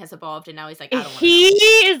your reading has evolved, and now he's like, I don't want to know. He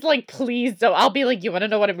is like, please don't. I'll be like, you want to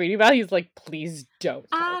know what I'm reading about? He's like, please don't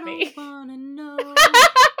tell me. I don't want to know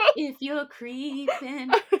if you're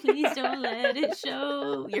creeping. Please don't let it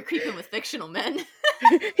show. You're creeping with fictional men.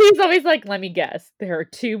 He's always like, let me guess. There are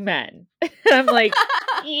 2 men. And I'm like,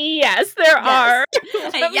 yes, there are.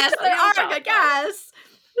 Yes, there are. Good guess.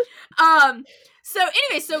 So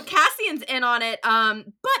anyway, so Cassian's in on it.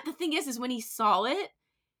 But the thing is when he saw it,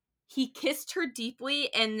 he kissed her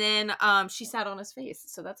deeply, and then she sat on his face.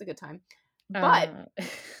 So that's a good time. But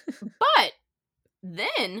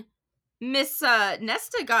then Miss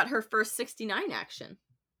Nesta got her first 69 action.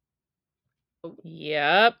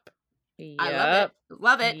 Yep. I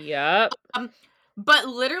love it. Yep. But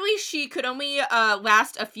literally she could only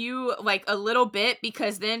last a little bit,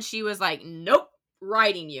 because then she was like, nope,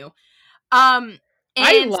 riding you. And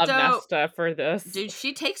I love Nesta for this. Dude,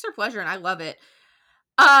 she takes her pleasure, and I love it.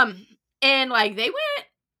 And like they went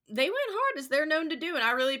hard, as they're known to do, and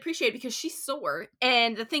I really appreciate it, because she's sore.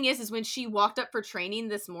 And the thing is when she walked up for training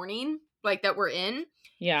this morning, like that we're in,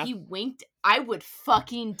 he winked. I would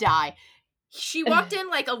fucking die. She walked in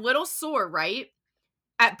like a little sore, right?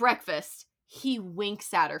 At breakfast. He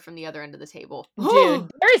winks at her from the other end of the table.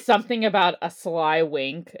 Dude, there is something about a sly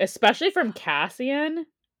wink, especially from Cassian.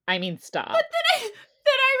 I mean, stop. But then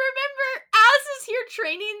I remember Az is here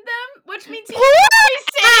training them, which means he's probably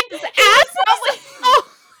sitting.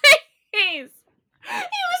 He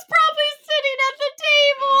was probably sitting at the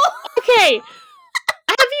table. Okay.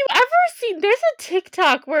 Have you ever there's a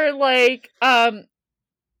TikTok where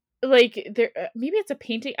there maybe it's a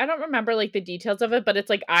painting. I don't remember like the details of it, but it's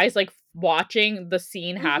like eyes like watching the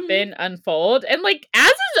scene happen unfold, and like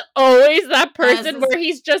Az is always that person where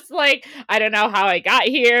he's just like, I don't know how I got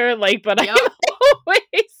here, like, but I'm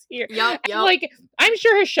always here. Like, I'm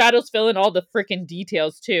sure his shadows fill in all the freaking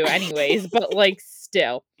details too, anyways, but like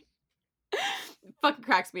still. Fucking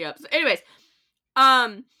cracks me up. So anyways,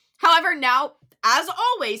 however, now, as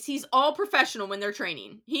always, he's all professional when they're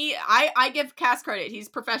training. I give Cass credit. He's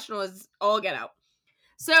professional as all get out.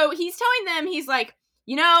 So he's telling them, he's like,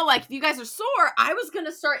 you know, like, if you guys are sore, I was going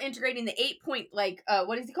to start integrating the 8-point, like,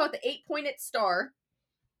 what does he call it? The 8-pointed star.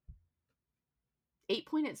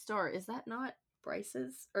 8-pointed star. Is that not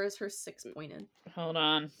Bryce's? Or is her 6-pointed? Hold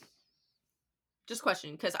on. Just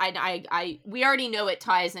questioning, because we already know it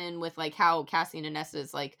ties in with, like, how Cassian and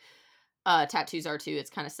Nesta's, like, tattoos are too. It's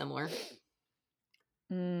kind of similar.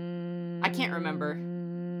 I can't remember.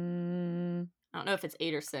 I don't know if it's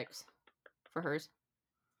 8 or 6 for hers.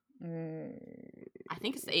 I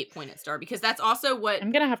think it's the 8-pointed star, because that's also what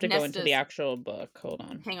I'm gonna have to go into the actual book. Hold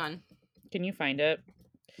on. Hang on. Can you find it?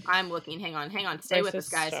 I'm looking. Hang on. Stay with us,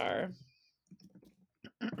 guys. Star.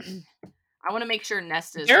 I want to make sure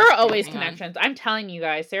Nesta's. There are always connections. I'm telling you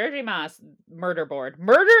guys, Sarah J. Maas, murder board.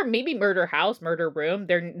 Maybe murder house, murder room.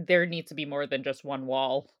 There needs to be more than just one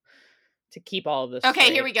wall to keep all of this Okay,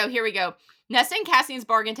 straight. Here we go. Nesta and Cassian's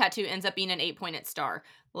bargain tattoo ends up being an 8-pointed star.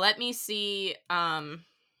 Let me see.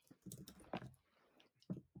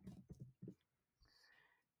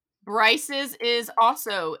 Bryce's is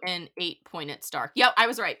also an 8-pointed star. Yep, I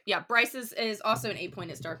was right. Yeah, Bryce's is also an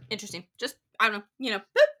 8-pointed star. Interesting. Just, I don't know, you know,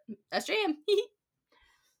 SJM.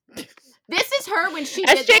 This is her when she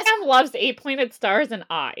did this. SJM loves 8-pointed stars and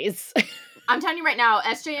eyes. I'm telling you right now,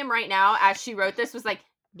 SJM right now, as she wrote this, was like,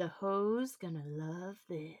 the hoe's gonna love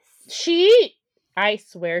this. I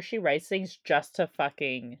swear she writes things just to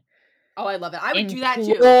fucking... Oh, I love it. I would do that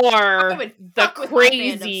too. I would fuck with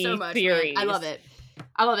crazy my fandom so much, theories. Man. I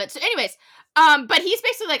love it. So anyways, but he's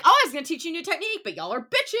basically like, oh, I was gonna teach you a new technique, but y'all are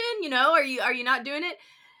bitching, you know, are you not doing it?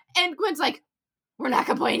 And Gwyn's like, we're not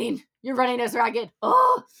complaining. You're running us ragged.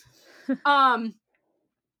 Oh. And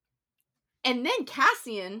then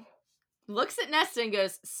Cassian looks at Nesta and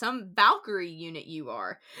goes, some Valkyrie unit you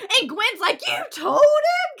are. And Gwyn's like, you told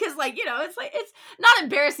him? Because, like, you know, it's like, it's not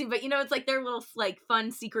embarrassing, but, you know, it's like their little, like,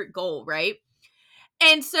 fun secret goal, right?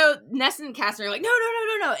 And so Nesta and Cassian are like, no.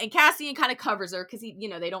 And Cassian kind of covers her because he, you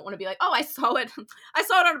know, they don't want to be like, oh, I saw it on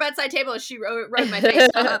her bedside table as she wrote in my face.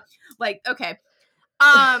 Like, okay.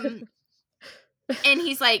 And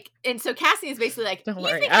he's like, and so Cassian is basically like, don't you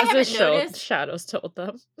worry, think as I haven't the noticed? Shadows told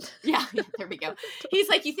them. Yeah, there we go. He's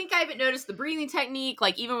like, you think I haven't noticed the breathing technique?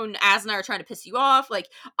 Like, even when Az and I are trying to piss you off, like,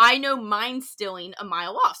 I know mind stilling a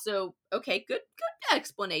mile off. So, okay, good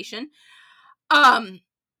explanation. And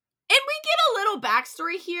we get a little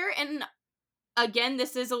backstory here, and again,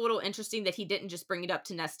 this is a little interesting that he didn't just bring it up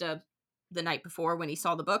to Nesta the night before when he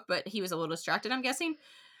saw the book, but he was a little distracted, I'm guessing.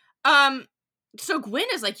 So Gwyn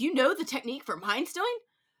is like, you know the technique for mind stilling?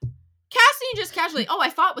 Cassian just casually, oh, I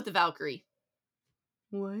fought with the Valkyrie.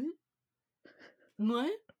 What?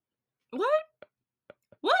 You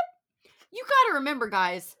gotta remember,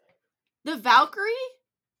 guys, the Valkyrie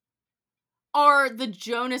are the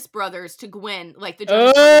Jonas brothers to Gwyn, like the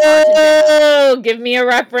Jonas brothers are to Jenna. Oh, give me a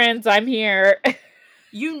reference. I'm here.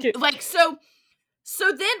 Like, so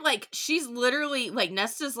then, like, she's literally, like,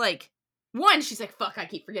 Nesta's like, one, she's like, fuck, I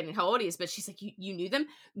keep forgetting how old he is, but she's like, you knew them?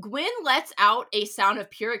 Gwyn lets out a sound of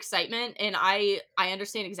pure excitement, and I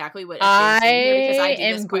understand exactly what SJ is saying here, because I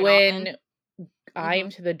do this quite often. I am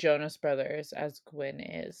to the Jonas brothers as Gwyn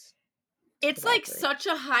is. It's like such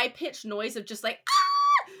a high-pitched noise of just like,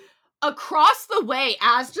 ah! Across the way,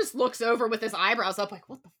 Az just looks over with his eyebrows up, like,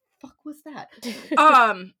 what the fuck was that?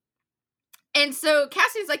 And so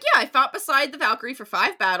Cassian's like, yeah, I fought beside the Valkyrie for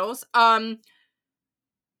 5 battles.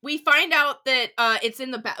 We find out that it's in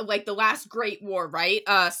the last Great War, right?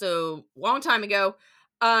 So long time ago.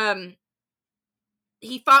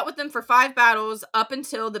 He fought with them for 5 battles up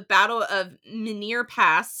until the Battle of Menir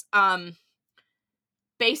Pass.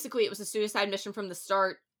 Basically, it was a suicide mission from the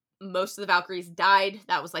start. Most of the Valkyries died.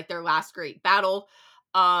 That was like their last great battle.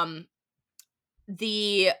 At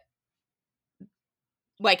the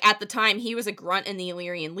time, he was a grunt in the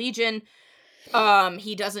Illyrian Legion.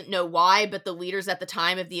 He doesn't know why, but the leaders at the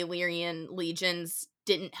time of the Illyrian legions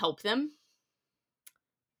didn't help them.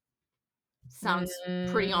 Sounds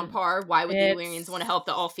pretty on par. Why would the Illyrians want to help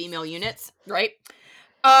the all-female units, right?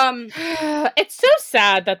 It's so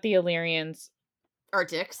sad that the Illyrians are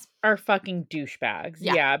dicks. are fucking douchebags.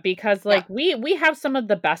 Yeah, because like we have some of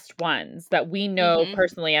the best ones that we know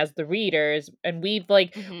personally as the readers, and we've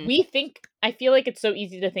like we think, I feel like it's so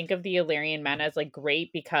easy to think of the Illyrian men as like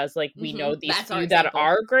great because like we know these few that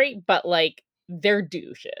are great, but like they're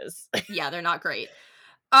douches. Yeah, they're not great.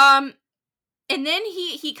 And then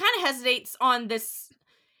he kind of hesitates on this.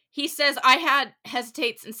 He says,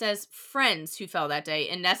 hesitates and says, friends who fell that day.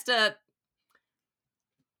 And Nesta,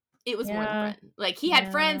 it was more than friend. Like, he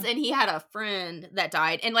had friends, and he had a friend that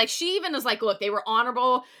died. And, like, she even was like, look, they were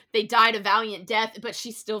honorable. They died a valiant death. But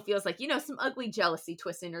she still feels like, some ugly jealousy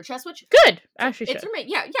twisted in her chest, which... Good. As it's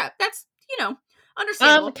yeah, that's,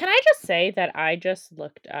 understandable. Can I just say that I just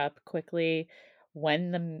looked up quickly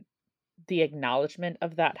when the acknowledgement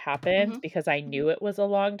of that happened, because I knew it was a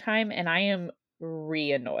long time, and I am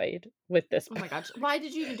re-annoyed with this. Oh my gosh. Why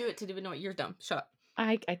did you even do it to even know it? You're dumb. Shut up.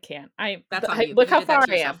 I can't. That's on you. Look how far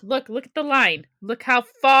I am. Look at the line. Look how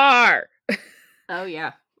far. Oh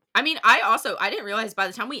yeah. I mean, I didn't realize by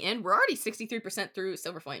the time we end, we're already 63% through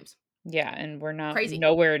Silver Flames. Yeah, and we're not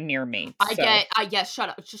nowhere near mates. Yes, shut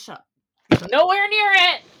up. Just shut up. Nowhere near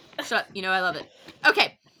it. Shut up. I love it.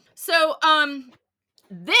 Okay. So,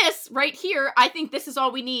 this right here, I think this is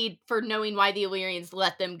all we need for knowing why the Illyrians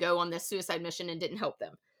let them go on this suicide mission and didn't help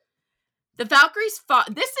them. The Valkyries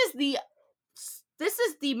fought. This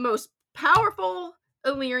is the most powerful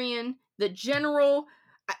Illyrian, the general.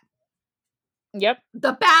 Yep.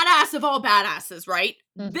 The badass of all badasses, right?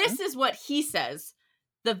 This is what he says.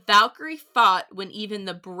 The Valkyrie fought when even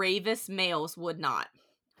the bravest males would not.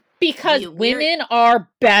 Because women are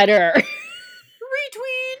better.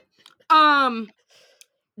 Retweet.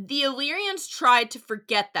 The Illyrians tried to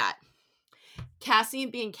forget that. Cassian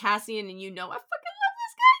being Cassian, and I fucking love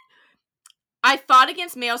this guy. I fought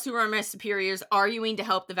against males who were my superiors, arguing to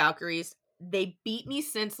help the Valkyries. They beat me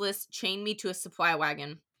senseless, chained me to a supply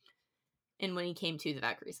wagon. And when he came to, the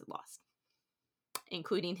Valkyries had lost.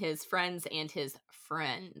 Including his friends and his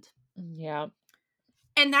friend. Yeah.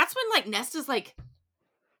 And that's when, like, Nesta's like,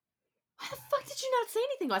 why the fuck did you not say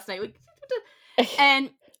anything last night? Like, and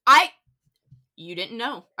you didn't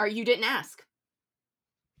know. Or you didn't ask.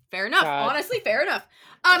 Fair enough. God. Honestly, fair enough.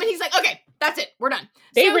 And he's like, okay, that's it. We're done.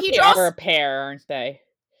 They really are a pair, aren't they?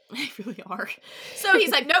 They really are. So he's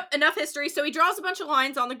like, nope, enough history. So he draws a bunch of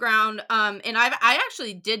lines on the ground. And I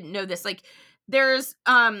actually didn't know this. Like, there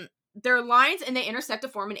are lines and they intersect to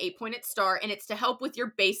form an 8-pointed star, and it's to help with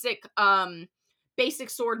your basic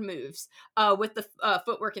sword moves, with the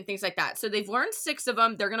footwork and things like that. So they've learned 6 of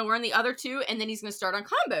them. They're going to learn the other 2, and then he's going to start on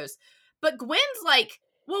combos. But Gwyn's like,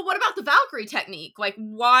 well, what about the Valkyrie technique? Like,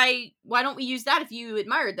 why don't we use that if you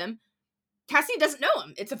admired them? Cassian doesn't know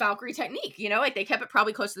him. It's a Valkyrie technique, like they kept it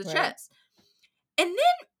probably close to the chest. And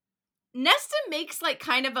then Nesta makes like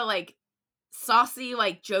kind of a like saucy,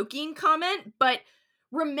 like joking comment, but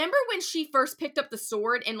remember when she first picked up the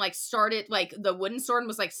sword and like started like the wooden sword and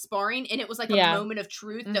was like sparring, and it was like a moment of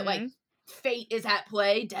truth that like fate is at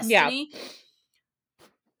play, destiny. Yeah.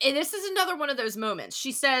 And this is another one of those moments.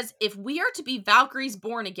 She says, if we are to be Valkyries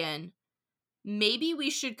born again, maybe we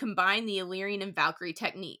should combine the Illyrian and Valkyrie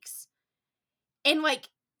techniques. And like,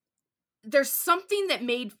 there's something that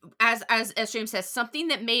made, as James says, something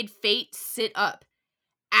that made fate sit up.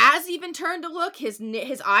 Az even turned to look. His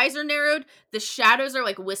eyes are narrowed. The shadows are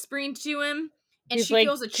like whispering to him, and she like,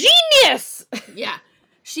 feels a genius. Yeah,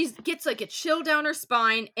 she gets like a chill down her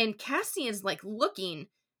spine, and Cassian's like looking,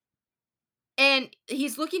 and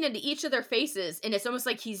he's looking into each of their faces, and it's almost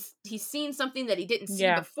like he's seen something that he didn't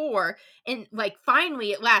see before, and like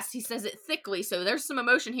finally at last he says it thickly. So there's some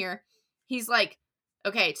emotion here. He's like,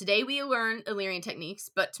 okay, today we learn Illyrian techniques,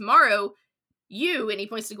 but tomorrow, and he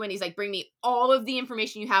points to Gwyn, he's like, bring me all of the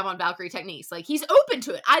information you have on Valkyrie techniques. Like, he's open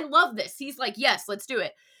to it. I love this. He's like, yes, let's do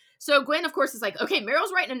it. So Gwyn, of course, is like, okay,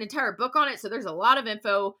 Meryl's writing an entire book on it, so there's a lot of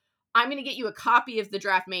info. I'm going to get you a copy of the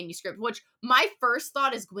draft manuscript, which my first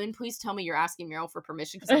thought is, Gwyn, please tell me you're asking Meryl for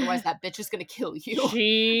permission, because otherwise that bitch is going to kill you.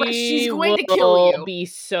 She's going to kill you. Be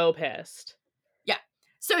so pissed. Yeah.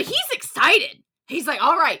 So he's excited. He's like,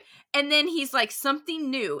 all right. And then he's like, something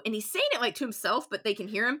new. And he's saying it like to himself, but they can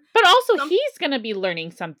hear him. But also, he's going to be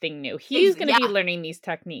learning something new. He's going to be learning these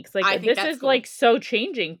techniques. Like, this is cool. Like so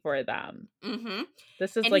changing for them. Mm-hmm.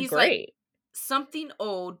 This is like great. Like, something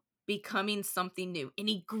old becoming something new. And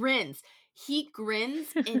he grins. He grins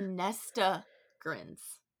and Nesta grins.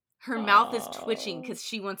 Her mouth is twitching because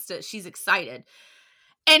she's excited.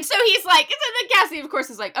 And so he's like, and then Cassian, of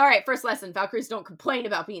course, is like, all right, first lesson, Valkyries don't complain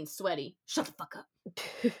about being sweaty. Shut the fuck up.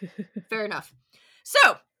 Fair enough.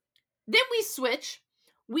 So, then we switch.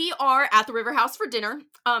 We are at the River House for dinner.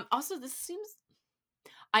 Also, this seems...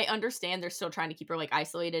 I understand they're still trying to keep her, like,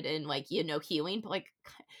 isolated and, like, you know, healing, but, like,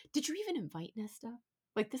 did you even invite Nesta?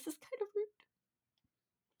 Like, this is kind of rude.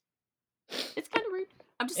 It's kind of rude.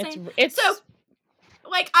 I'm just saying. So,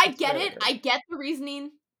 like, I get it. I get the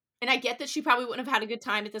reasoning, and I get that she probably wouldn't have had a good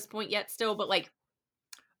time at this point yet still, but, like,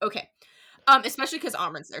 okay. Especially because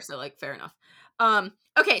Amren's there, so, like, fair enough.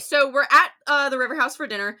 Okay, so we're at the River House for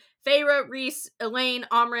dinner. Feyre, Rhys, Elaine,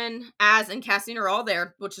 Amren, Az, and Cassian are all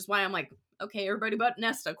there, which is why I'm like, okay, everybody but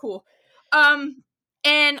Nesta, cool.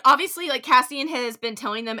 And obviously, like, Cassian has been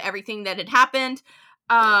telling them everything that had happened.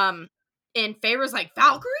 And Feyre's like,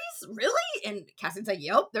 Valkyries? Really? And Cassian's like,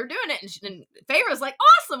 yep, they're doing it. And Feyre's like,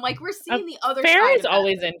 awesome, like, we're seeing the other side of Feyre's that.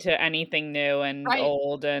 always into anything new and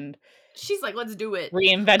old, and she's like, let's do it.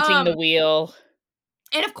 Reinventing the wheel.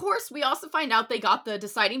 And of course, we also find out they got the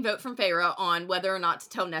deciding vote from Feyre on whether or not to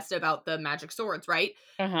tell Nesta about the magic swords, right?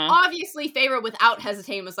 Obviously, Feyre, without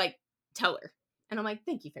hesitating, was like, tell her. And I'm like,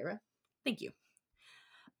 thank you, Feyre. Thank you.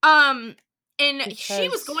 And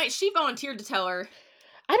because she volunteered to tell her.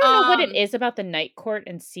 I don't know what it is about the Night Court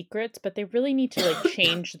and secrets, but they really need to, like,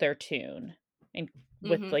 change their tune. And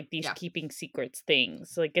with, like, these keeping secrets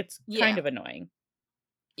things. Like, it's kind of annoying.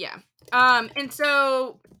 Yeah. And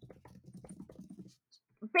so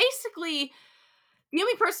basically, the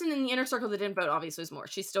only person in the inner circle that didn't vote, obviously, was Moore.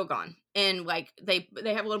 She's still gone. And, like, they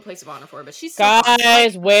have a little place of honor for her, but she's still gone.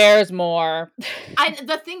 Guys, where's Moore?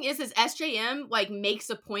 The thing is SJM, like, makes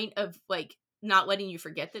a point of, like, not letting you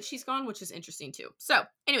forget that she's gone, which is interesting, too. So,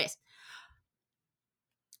 anyways.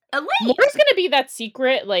 Elaine! Moore's gonna be that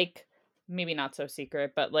secret, like, maybe not so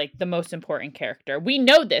secret, but, like, the most important character. We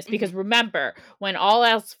know this because, remember, when all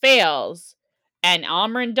else fails and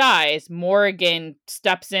Amren dies, Morgan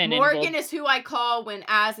steps in. Morgan is who I call when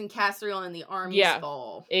Az and Castriel and the armies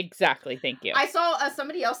fall. Exactly. Thank you. I saw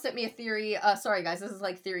somebody else sent me a theory. Sorry, guys, this is,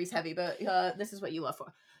 like, theories heavy, but this is what you love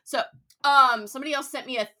for. So, somebody else sent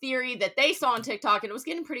me a theory that they saw on TikTok, and it was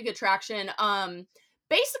getting pretty good traction.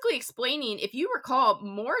 Basically explaining, if you recall,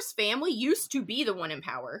 Moore's family used to be the one in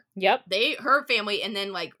power. Yep. Her family, and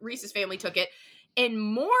then, like, Rhys's family took it. And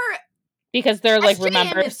Moore, because they're, like,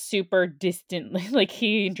 remember, super distantly, like,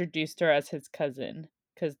 he introduced her as his cousin.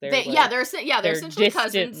 Because they're essentially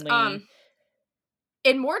cousins.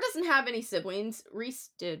 And Moore doesn't have any siblings. Rhys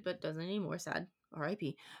did, but doesn't anymore. Sad.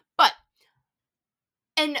 R.I.P.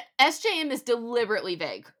 And SJM is deliberately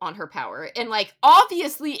vague on her power. And, like,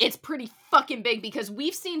 obviously it's pretty fucking big because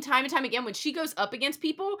we've seen time and time again when she goes up against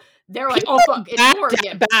people, they're like, oh, fuck, it's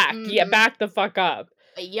Morgan. Back. Yeah, back the fuck up.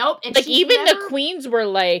 Yep. And like, even the queens were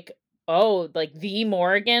like, oh, like, the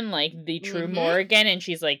Morgan, like, the true Morgan. And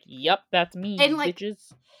she's like, yep, that's me, and, like,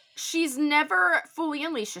 bitches. She's never fully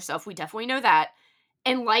unleashed herself. We definitely know that.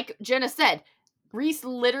 And like Jenna said, Rhys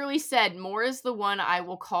literally said, Moore is the one I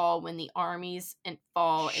will call when the armies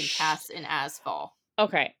fall and Cass and Az fall.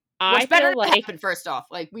 Okay. Which better not happen, first off.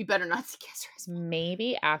 Like, we better not see Cass.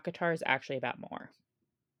 Maybe ACOTAR is actually about Moore.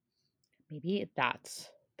 Maybe that's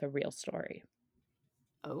the real story.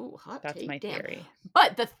 Oh, hot take. That's my theory.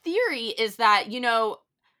 But the theory is that, you know,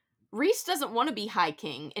 Rhys doesn't want to be High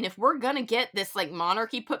King. And if we're going to get this, like,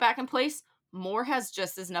 monarchy put back in place, Moore has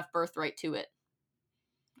just as enough birthright to it.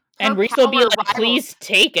 And Rhys will be like, please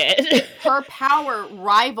take it. Her power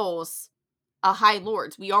rivals a High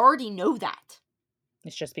Lord's. We already know that.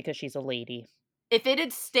 It's just because she's a lady. If it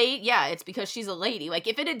had stayed, it's because she's a lady. Like,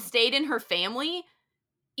 if it had stayed in her family,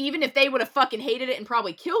 even if they would have fucking hated it and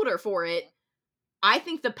probably killed her for it, I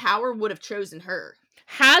think the power would have chosen her.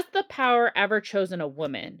 Has the power ever chosen a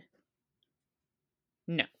woman?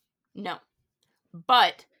 No. No.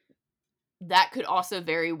 But that could also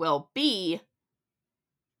very well be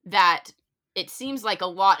that it seems like a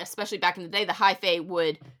lot, especially back in the day, the High Fae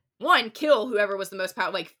would, one, kill whoever was the most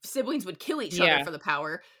powerful. Like, siblings would kill each other for the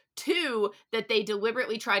power. Two, that they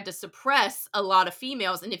deliberately tried to suppress a lot of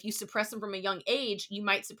females, and if you suppress them from a young age, you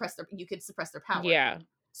could suppress their power. Yeah.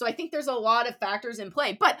 So I think there's a lot of factors in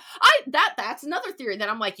play. But that's another theory that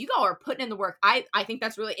I'm like, you all are putting in the work. I think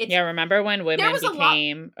that's really... remember when women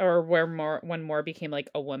became... Or when Moore became, like,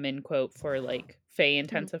 a woman, quote, for, like, Fae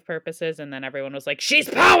intensive purposes, and then everyone was like, she's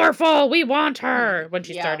powerful! We want her! When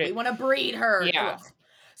she started... we want to breed her! Yeah.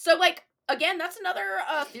 So, like, again, that's another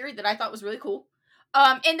theory that I thought was really cool.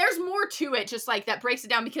 And there's more to it, just, like, that breaks it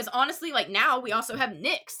down, because honestly, like, now we also have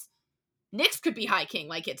Nyx. Nyx could be High King.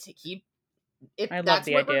 Like, if that's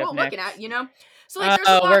what we're looking at, you know? So, like, there's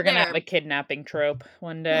a lot we're gonna have a kidnapping trope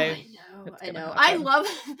one day. I know. I've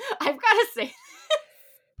gotta say,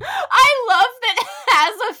 I love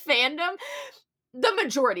that as a fandom, the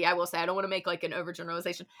majority, I will say, I don't want to make, like, an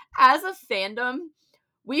overgeneralization, as a fandom,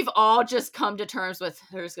 we've all just come to terms with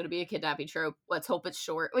there's going to be a kidnapping trope. Let's hope it's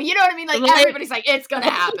short. Well, you know what I mean? Like, everybody's like, it's going to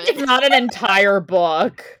happen. It's not an entire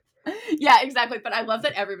book. Yeah, exactly. But I love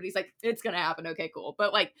that everybody's like, it's going to happen. Okay, cool.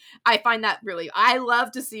 But like, I find that really, I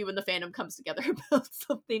love to see when the fandom comes together about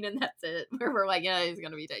something and that's it. Where we're like, yeah, he's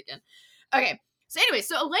going to be taken. Okay. So anyway,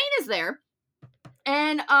 so Elaine is there.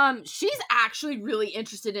 And she's actually really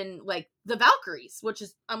interested in like the Valkyries, which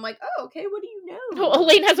is I'm like, oh, okay, what do you know? Well,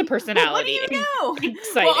 Elaine has a personality. What do you know?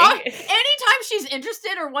 Exciting. Well, anytime she's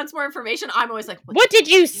interested or wants more information, I'm always like, what did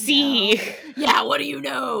you see? Know? Yeah, what do you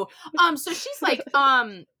know? So she's like,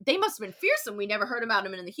 they must have been fearsome. We never heard about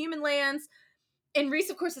them in the human lands. And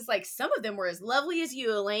Reese, of course, is like, some of them were as lovely as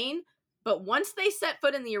you, Elaine. But once they set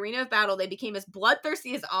foot in the arena of battle, they became as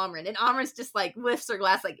bloodthirsty as Amren. And Amren's just like lifts her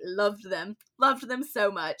glass, like loved them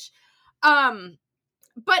so much.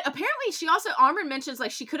 But apparently she also, Amren mentions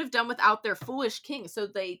like she could have done without their foolish king. So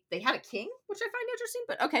they had a king, which I find interesting,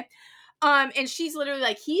 but okay. And she's literally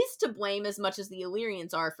like, he's to blame as much as the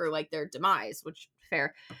Illyrians are for like their demise, which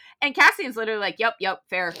fair. And Cassian's literally like, yep,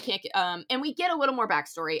 fair. Can't get, and we get a little more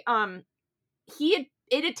backstory.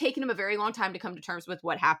 It had taken him a very long time to come to terms with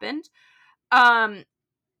what happened.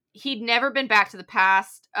 He'd never been back to the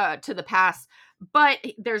past, but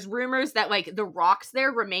there's rumors that like the rocks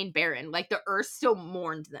there remain barren, like the earth still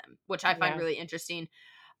mourned them, which I find really interesting.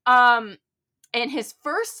 And his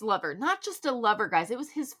first lover, not just a lover, guys, it was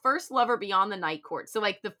his first lover beyond the Night Court. So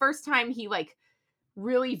like the first time he like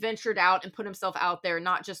really ventured out and put himself out there,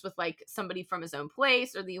 not just with like somebody from his own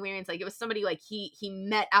place or the Illyrians, like it was somebody like he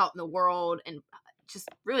met out in the world, and just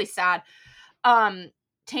really sad.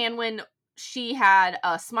 Tamlin, she had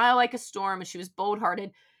a smile like a storm and she was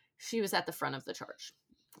bold-hearted. She was at the front of the charge.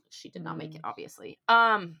 She did not make it, obviously.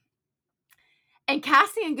 And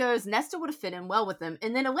Cassian goes, Nesta would have fit in well with them.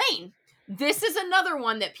 And then Elaine, this is another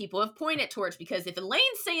one that people have pointed towards, because if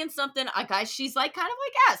Elaine's saying something, guys, she's like kind of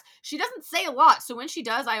like Az. She doesn't say a lot. So when she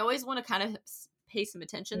does, I always want to kind of pay some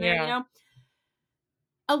attention there, you know?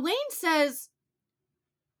 Elaine says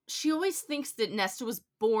she always thinks that Nesta was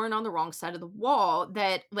born on the wrong side of the wall,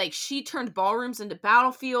 that like she turned ballrooms into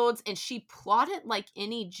battlefields and she plotted like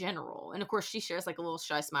any general. And of course she shares like a little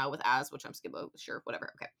shy smile with Az, which I'm sure,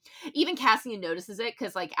 whatever. Okay. Even Cassian notices it,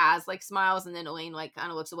 because like Az like smiles and then Elaine like kind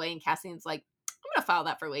of looks away and Cassian's like, I'm gonna file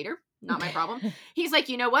that for later. Not my problem. He's like,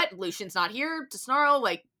 you know what? Lucian's not here to snarl.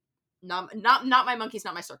 Like, not my monkeys,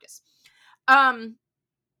 not my circus.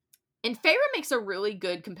 And Feyre makes a really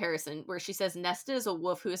good comparison where she says Nesta is a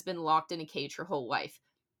wolf who has been locked in a cage her whole life.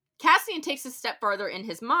 Cassian takes a step farther in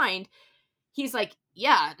his mind. He's like,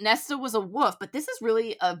 yeah, Nesta was a wolf, but this is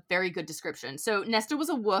really a very good description. So Nesta was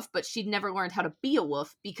a wolf, but she'd never learned how to be a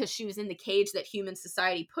wolf because she was in the cage that human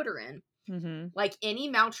society put her in. Mm-hmm. Like any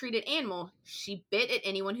maltreated animal, she bit at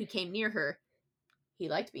anyone who came near her. He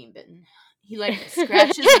liked being bitten. He liked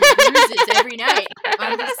scratches and bruises every night.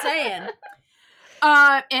 I'm just saying.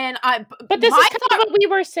 But this is kind of what we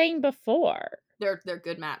were saying before. They're a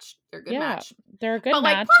good match. They're a good match. They're a good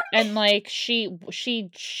match, and like she's in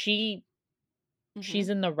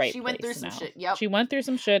the right. She went through some shit. Yep. She went through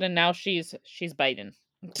some shit, and now she's biting.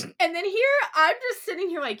 And then here I'm just sitting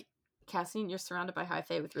here like, Cassian, you're surrounded by high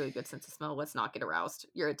fae with really good sense of smell. Let's not get aroused.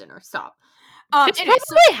 You're at dinner. Stop. This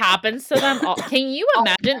probably happens to them all. Can you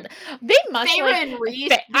imagine? They must.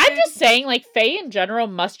 I'm just saying, like, fae in general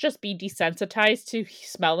must just be desensitized to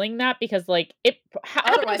smelling that, because, like, it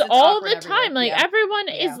happens all the time. Like, everyone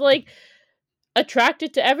is like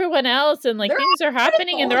attracted to everyone else, and like things are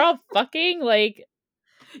happening, and they're all fucking like.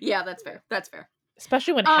 Yeah, that's fair. That's fair.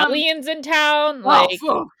 Especially when Hellions in town, like.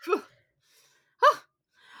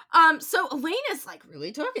 So Elaine is like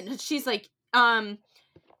really talking. She's like,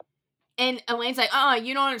 and Elaine's like,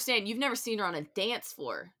 you don't understand. You've never seen her on a dance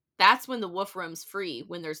floor. That's when the wolf roams free,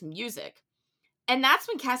 when there's music. And that's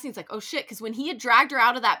when Cassian's like, oh shit, because when he had dragged her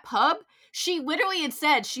out of that pub, she literally had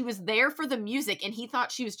said she was there for the music, and he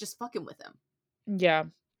thought she was just fucking with him. Yeah.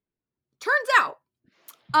 Turns out,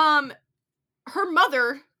 her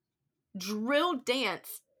mother drilled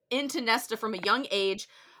dance into Nesta from a young age.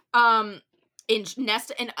 In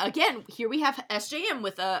Nesta, and again, here we have SJM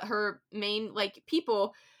with her main like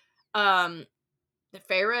people.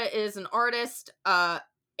 Feyre is an artist.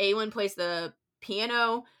 Aelin plays the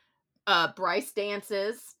piano. Bryce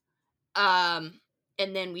dances. And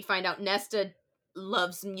then we find out Nesta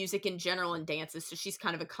loves music in general and dances, so she's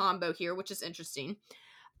kind of a combo here, which is interesting.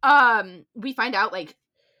 We find out like,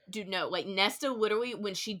 dude, no, like Nesta literally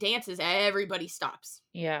when she dances, everybody stops.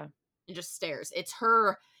 Yeah. And just stares. It's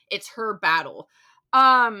her battle.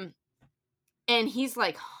 And he's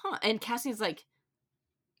like, huh. And Cassie's like,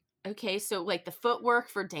 okay, so like the footwork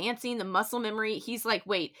for dancing, the muscle memory, he's like,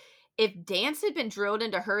 wait, if dance had been drilled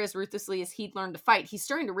into her as ruthlessly as he'd learned to fight, he's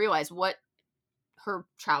starting to realize what her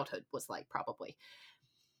childhood was like, probably.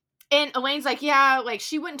 And Elaine's like, yeah, like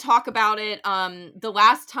she wouldn't talk about it. The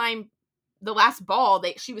last ball,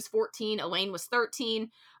 she was 14, Elaine was 13,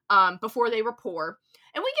 before they were poor.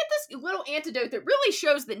 And we get this little antidote that really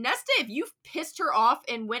shows that Nesta, if you've pissed her off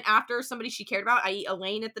and went after somebody she cared about, i.e.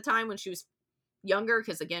 Elaine at the time when she was younger,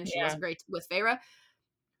 because again, she wasn't great with Feyre.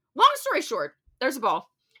 Long story short, there's a ball.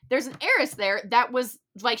 There's an Eris there that was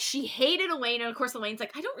like, she hated Elaine, and of course Elaine's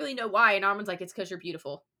like, I don't really know why, and Armin's like, it's because you're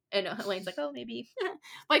beautiful. And Elaine's like, oh, maybe.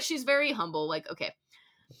 Like, she's very humble, like, okay.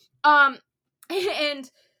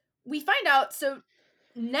 And we find out, so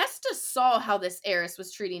Nesta saw how this Eris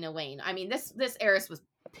was treating Elaine. I mean, this Eris was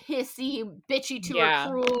pissy, bitchy to her,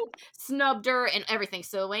 cruel, snubbed her, and everything.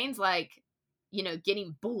 So Elaine's like,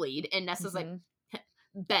 getting bullied, and Nesta's like,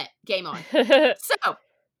 bet, game on. So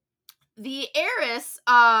the Eris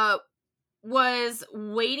was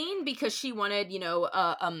waiting because she wanted,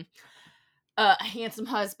 a handsome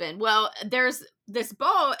husband. Well, there's this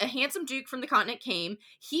ball, a handsome duke from the continent came.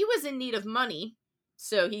 He was in need of money.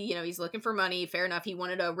 So he's looking for money. Fair enough. He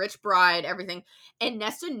wanted a rich bride, everything. And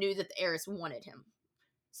Nesta knew that the Eris wanted him.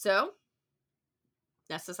 So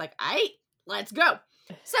Nesta's like, all right, let's go.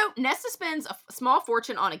 So Nesta spends a small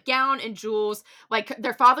fortune on a gown and jewels. Like,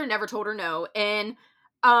 their father never told her no. And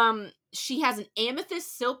she has an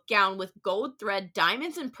amethyst silk gown with gold thread,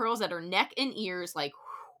 diamonds and pearls at her neck and ears. Like,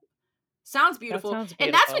 sounds beautiful.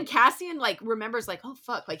 And that's when Cassian, like, remembers, like, oh,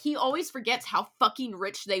 fuck. Like, he always forgets how fucking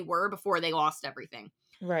rich they were before they lost everything.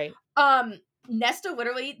 Right. Nesta,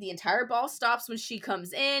 literally, the entire ball stops when she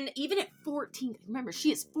comes in. Even at 14. Remember,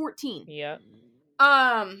 she is 14. Yeah.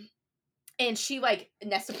 And she, like,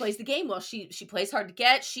 Nesta plays the game well. She plays hard to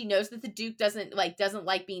get. She knows that the Duke doesn't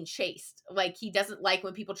like being chased. Like, he doesn't like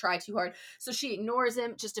when people try too hard. So she ignores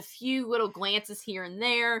him. Just a few little glances here and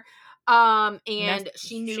there. And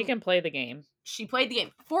she knew she can play the game. She played the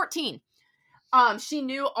game. 14. She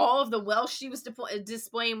knew all of the wealth she was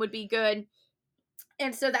displaying would be good.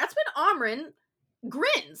 And so that's when Amren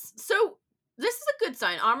grins. So this is a good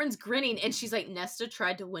sign. Amren's grinning, and she's like, Nesta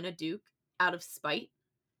tried to win a Duke out of spite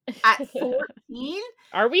at 14.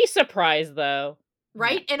 Are we surprised, though?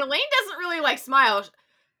 Right? And Elaine doesn't really, like, smile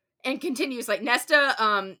and continues, like,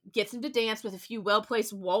 Nesta gets him to dance with a few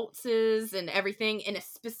well-placed waltzes and everything, in a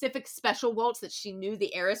specific special waltz that she knew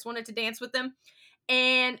the Eris wanted to dance with them.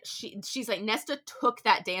 And she's like, Nesta took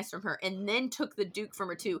that dance from her and then took the Duke from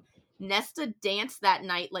her too. Nesta danced that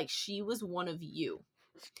night like she was one of you.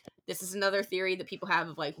 This is another theory that people have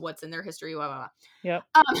of, like, what's in their history, blah, blah, blah. Yep.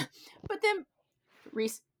 But then,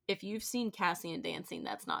 Reese, if you've seen Cassian dancing,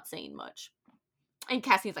 that's not saying much. And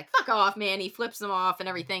Cassian's like, fuck off, man. He flips them off and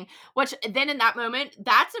everything. Which, then in that moment,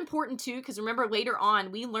 that's important too, because remember, later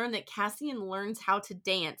on, we learn that Cassian learns how to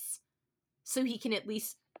dance so he can at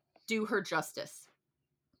least do her justice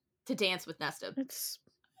to dance with Nesta.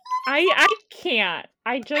 I can't.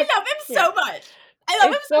 I love him so much. I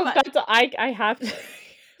love him so much. I have to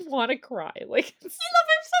want to cry. Like, I love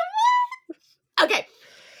him so much. Okay,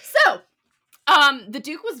 so the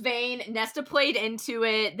Duke was vain. Nesta played into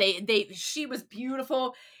it. She was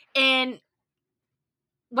beautiful, and,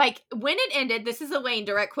 like, when it ended, this is Elaine,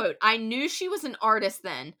 direct quote, I knew she was an artist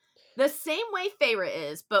then. The same way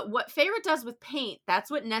Feyre is, but what Feyre does with paint,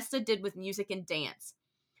 that's what Nesta did with music and dance.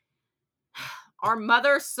 Our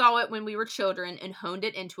mother saw it when we were children and honed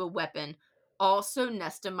it into a weapon. Also,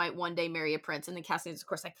 Nesta might one day marry a prince. And then Cassian's, of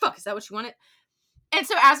course, like, fuck, is that what you wanted? And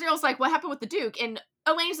so Azriel's like, what happened with the Duke? And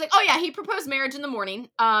Elaine's like, oh yeah, he proposed marriage in the morning.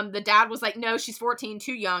 The dad was like, no, she's 14,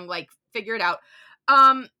 too young, like, figure it out.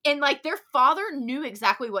 And, like, their father knew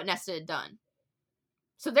exactly what Nesta had done.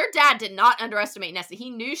 So their dad did not underestimate Nesta. He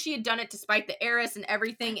knew she had done it to spite the Eris and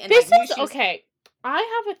everything. And okay.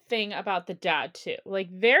 I have a thing about the dad too. Like,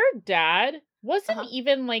 their dad wasn't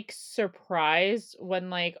even, like, surprised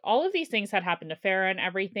when, like, all of these things had happened to Feyre and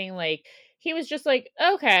everything. Like, he was just like,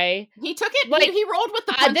 okay. He took it, like, he rolled with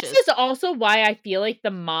the punches. This is also why I feel like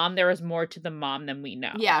there was more to the mom than we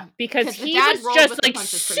know. Yeah. Because he was just, like,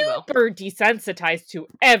 super desensitized to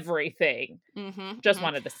everything. Just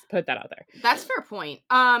wanted to put that out there. That's a fair point.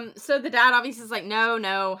 So the dad obviously is like,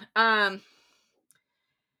 no.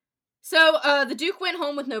 So, the Duke went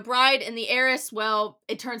home with no bride, and the Eris, well,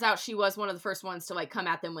 it turns out she was one of the first ones to, like, come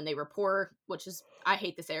at them when they were poor, which is, I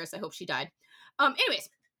hate this Eris, I hope she died. Anyways,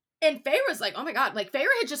 and Feyre's like, oh my god, like, Feyre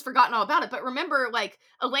had just forgotten all about it, but remember, like,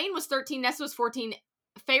 Elaine was 13, Nesta was 14,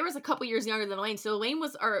 Feyre's a couple years younger than Elaine, so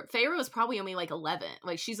Feyre was probably only, like, 11,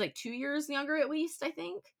 like, she's, like, 2 years younger at least, I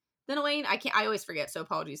think. than Elaine. I always forget, so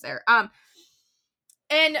apologies there.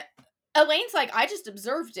 And Elaine's like, I just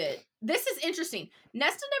observed it. This is interesting.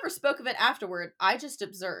 Nesta never spoke of it afterward. I just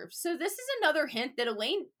observed. So this is another hint that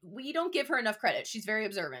Elaine, we don't give her enough credit. She's very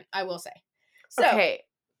observant, I will say. So, okay.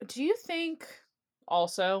 Do you think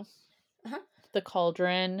also the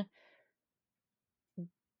cauldron,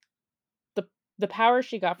 the power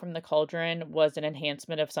she got from the cauldron was an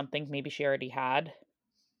enhancement of something maybe she already had?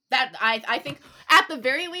 That I think at the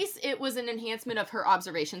very least it was an enhancement of her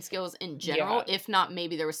observation skills in general. Yeah. If not,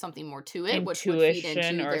 maybe there was something more to it, which would feed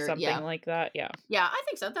into or something like that. Yeah. Yeah, I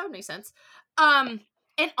think so. That would make sense. And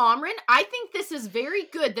Amren, I think this is very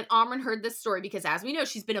good that Amren heard this story because, as we know,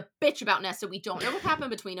 she's been a bitch about Nesta. We don't know what happened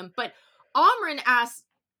between them, but Amren asks,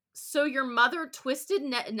 "So your mother twisted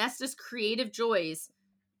Nesta's creative joys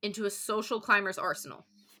into a social climber's arsenal?"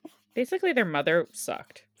 Basically, their mother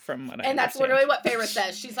sucked. From what I and that's literally what Feyre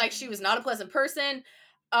says. She's like, she was not a pleasant person.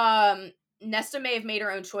 Nesta may have made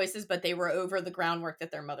her own choices, but they were over the groundwork that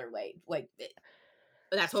their mother laid. Like,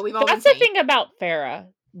 that's what we've all been saying. That's the thing about Feyre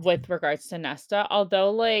with regards to Nesta. Although,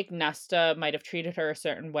 like, Nesta might have treated her a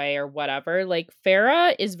certain way or whatever, like,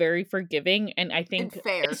 Feyre is very forgiving and I think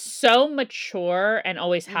is so mature and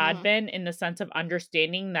always had been in the sense of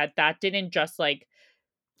understanding that didn't just, like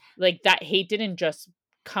that hate didn't just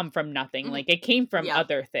come from nothing. Like, it came from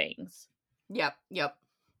other things. Yep.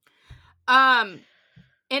 And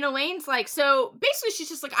Elaine's like, so basically she's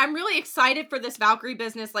just like, I'm really excited for this Valkyrie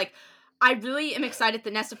business. Like, I really am excited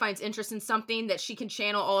that Nesta finds interest in something, that she can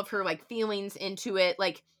channel all of her, like, feelings into it.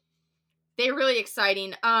 Like, they're really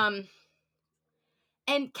exciting. And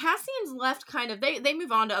Cassian's left kind of, they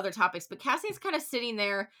move on to other topics, but Cassian's kind of sitting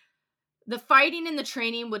there. The fighting and the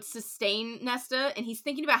training would sustain Nesta, and he's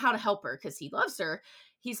thinking about how to help her because he loves her.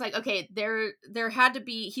 He's like, okay, there had to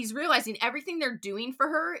be, he's realizing everything they're doing for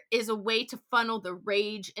her is a way to funnel the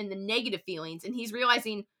rage and the negative feelings. And he's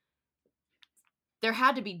realizing there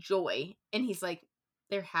had to be joy. And he's like,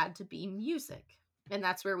 there had to be music. And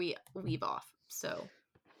that's where we leave off. So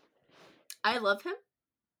I love him.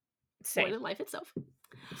 Same. More than life itself.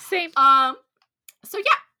 Same. So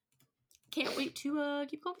yeah. Can't wait to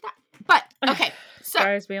keep going with that. But, okay. So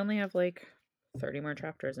guys, we only have like 30 more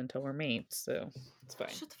chapters until we're mates, so it's fine.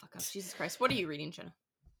 Shut the fuck up. Jesus Christ. What are you reading, Jenna?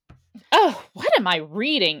 Oh, what am I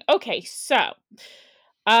reading? Okay, so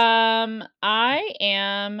I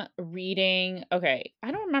am reading, okay,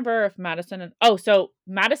 I don't remember if Madison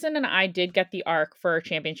and I did get the arc for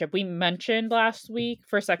championship. We mentioned last week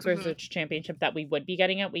for Sex Wizards Championship that we would be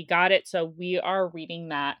getting it. We got it, so we are reading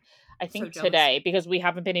that. I think today, because we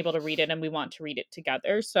haven't been able to read it and we want to read it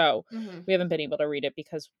together. So we haven't been able to read it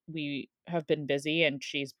because we have been busy and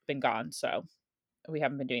she's been gone. So we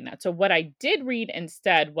haven't been doing that. So what I did read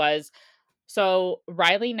instead was, so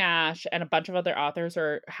Riley Nash and a bunch of other authors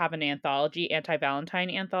have an anthology, Anti-Valentine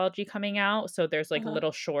anthology coming out. So there's like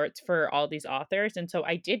little shorts for all these authors. And so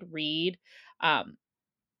I did read,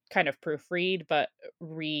 kind of proofread, but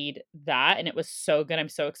read that, and it was so good. I'm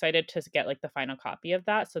so excited to get like the final copy of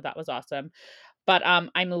that, so that was awesome. But I'm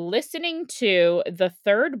listening to the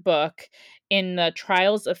third book in the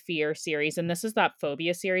Trials of Fear series, and this is that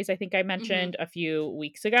phobia series I think I mentioned a few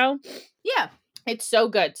weeks ago. Yeah, it's so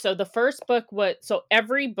good. So the first book so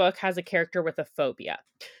every book has a character with a phobia.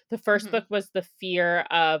 The first book was the fear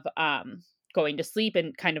of going to sleep,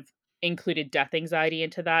 and kind of included death anxiety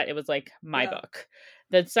into that. It was like my book.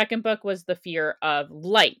 The second book was the fear of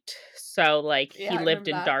light. So like he lived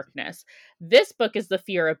in darkness. This book is the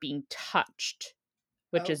fear of being touched,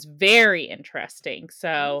 which is very interesting.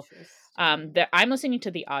 So I'm listening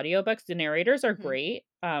to the audiobooks. The narrators are great.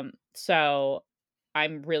 So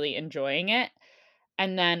I'm really enjoying it.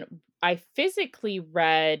 And then I physically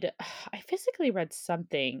read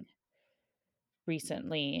something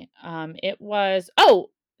recently. It was,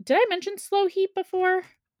 did I mention Slow Heat before?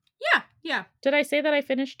 Yeah. Did I say that I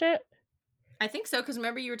finished it? I think so, because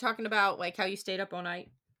remember you were talking about like how you stayed up all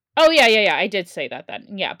night. Oh yeah. I did say that then.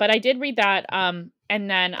 Yeah, but I did read that. And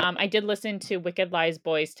then I did listen to Wicked Lies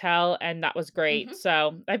Boys Tell, and that was great.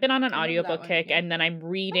 So I've been on an audiobook kick, and then I'm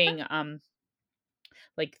reading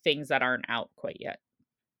like things that aren't out quite yet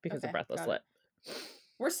because of Breathless Lip.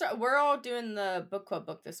 We're all doing the book club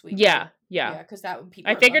book this week. Yeah. Because that would be.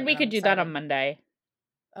 I figured we could do that on Monday.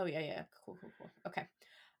 Oh yeah. Cool. Okay.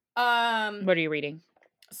 What are you reading?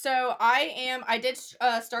 So I did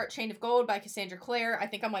start Chain of Gold by Cassandra Clare. I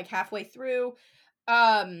think I'm like halfway through.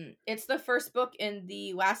 It's the first book in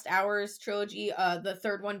the Last Hours trilogy. The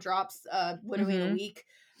third one drops literally in a week.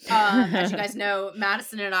 As you guys know,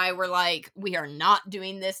 Madison and I were like, we are not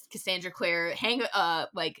doing this Cassandra Clare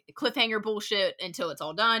cliffhanger bullshit until it's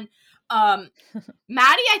all done. Maddie,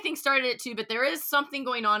 I think, started it too, but there is something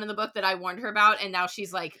going on in the book that I warned her about, and now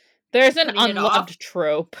she's like, there's an unloved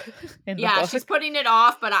trope in the book. Yeah, she's putting it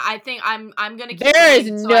off, but I think I'm gonna keep there is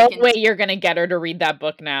no way you're gonna get her to read that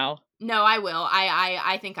book now. No, I will.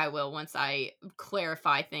 I think I will once I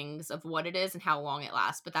clarify things of what it is and how long it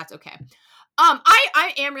lasts, but that's okay.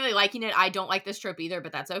 I am really liking it. I don't like this trope either,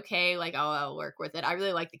 but that's okay. Like, I'll work with it. I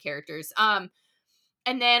really like the characters. And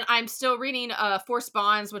then I'm still reading Force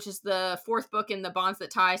Bonds, which is the 4th book in the Bonds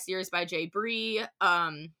That Tie series by Jay Bree.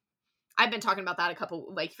 I've been talking about that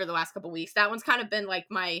for the last couple weeks. That one's kind of been like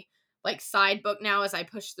my side book now as I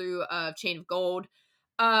push through Chain of Gold.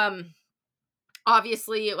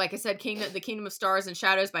 Obviously, like I said, The Kingdom of Stars and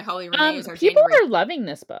Shadows by Holly Renee is our people are loving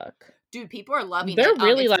this book. Dude, people are loving They're it. They're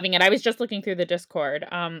really loving it. I was just looking through the Discord.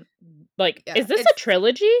 Is this a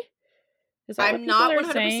trilogy? Is that I'm not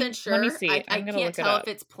 100% saying? sure. Let me see. I can't tell if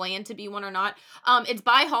it's planned to be one or not. It's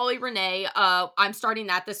by Holly Renee. I'm starting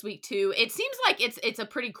that this week too. It seems like it's a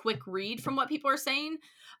pretty quick read from what people are saying.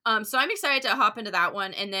 So I'm excited to hop into that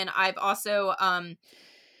one. And then I've also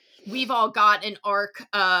we've all got an arc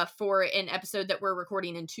for an episode that we're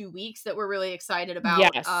recording in 2 weeks that we're really excited about.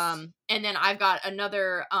 Yes. And then I've got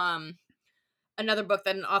another book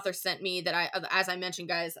that an author sent me that as I mentioned,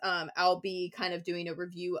 guys, I'll be kind of doing a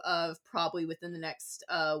review of probably within the next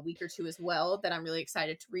week or two as well, that I'm really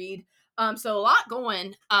excited to read. So a lot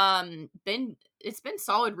going. It's been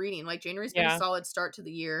solid reading. Like, January's been a solid start to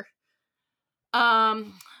the year.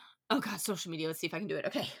 Oh god, social media. Let's see if I can do it.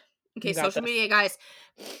 Okay, social media, guys.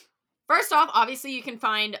 First off, obviously you can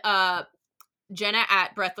find Jenna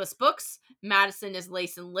at Breathless Books. Madison is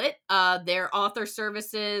Lace and Lit. Their author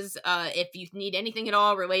services, if you need anything at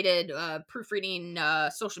all related, proofreading,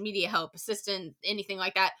 social media help, assistant, anything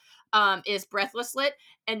like that, is Breathless Lit.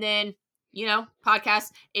 And then,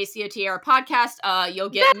 podcast, ACOTR podcast. You'll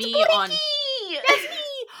get me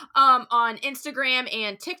on Instagram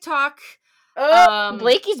and TikTok.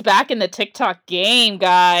 Blakey's back in the TikTok game,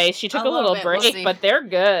 guys. She took a little break, but they're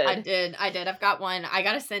good. I did. I've got one. I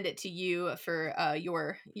gotta send it to you for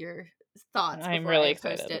your thoughts. I'm really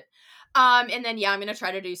excited. Post it. And then I'm gonna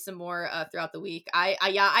try to do some more throughout the week. I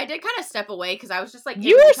did kind of step away because I was just like,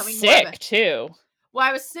 you were sick too. Well,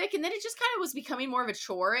 I was sick, and then it just kind of was becoming more of a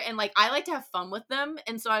chore, and like I like to have fun with them,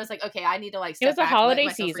 and so I was like, okay, I need to step back. It was a holiday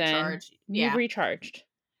season. Recharge. You recharged.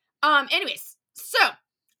 Anyways, so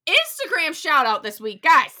Instagram shout out this week,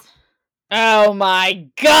 guys. Oh my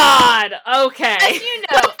god. Okay. As you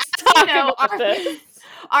know,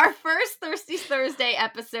 our first Thirsty Thursday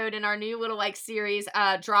episode in our new little series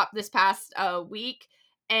dropped this past week,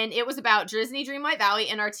 and it was about Disney Dreamlight Valley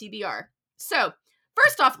and our TBR. So,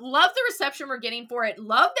 first off, love the reception we're getting for it.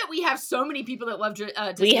 Love that we have so many people that love Disney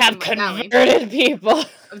Dreamlight Valley. We have converted people.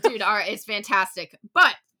 Dude, it's fantastic.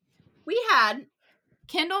 But we had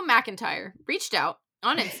Kendall McIntyre reached out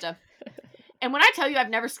on Insta. And when I tell you I've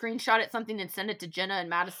never screenshotted something and sent it to Jenna and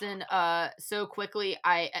Madison so quickly,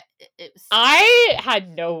 I had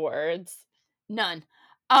no words. None.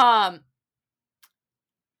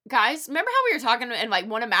 Guys, remember how we were talking and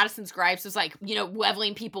one of Madison's gripes was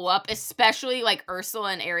leveling people up, especially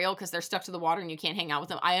Ursula and Ariel, because they're stuck to the water and you can't hang out with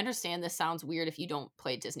them. I understand this sounds weird if you don't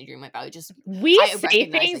play Disney Dreamlight Valley. We say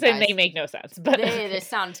things and they make no sense, but they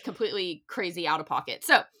sound completely crazy out of pocket.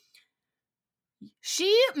 So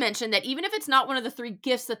she mentioned that even if it's not one of the 3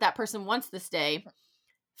 gifts that person wants this day,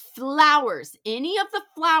 flowers, any of the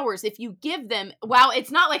flowers, if you give them, while it's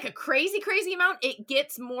not a crazy amount, it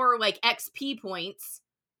gets more XP points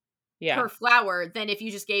per flower than if you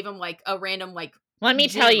just gave them a random Let me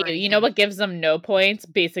tell you, you know what gives them no points?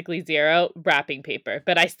 Basically 0, wrapping paper.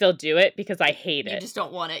 But I still do it because I hate it. You just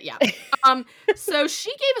don't want it, yeah. So she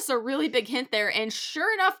gave us a really big hint there, and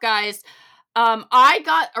sure enough, guys, I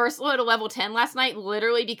got Ursula to level 10 last night,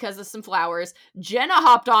 literally because of some flowers. Jenna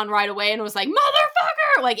hopped on right away and was like,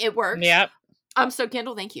 motherfucker! It worked. Yep. So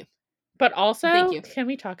Kendall, thank you. But also, thank you. Can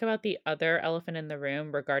we talk about the other elephant in the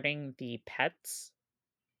room regarding the pets?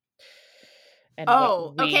 And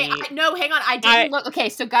okay. No, hang on. I didn't look. Okay,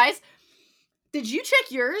 so guys, did you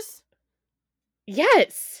check yours?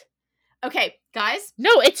 Yes. Okay, guys. No,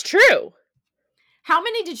 it's true. How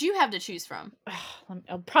many did you have to choose from?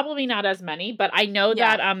 Probably not as many, but I know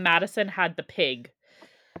that Madison had the pig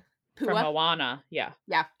from Moana. Yeah.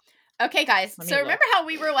 Yeah. Okay, guys. So remember how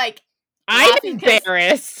we were I'm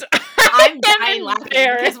embarrassed. I'm dying laughing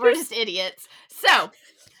because we're just idiots. So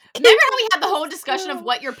Remember how we had the whole discussion of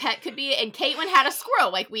what your pet could be, and Caitlin had a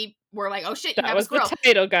squirrel. Like, we were like, oh shit, you have a squirrel. That was the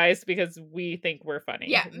title, guys, because we think we're funny.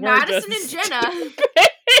 Yeah, we're Madison and Jenna.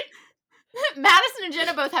 Madison and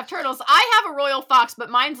Jenna both have turtles. I have a royal fox, but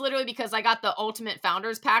mine's literally because I got the ultimate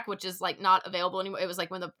founders pack, which is like not available anymore. It was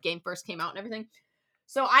like when the game first came out and everything.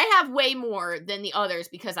 So I have way more than the others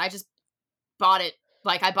because I just bought it.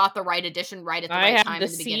 Like, I bought the right edition right at the right time in the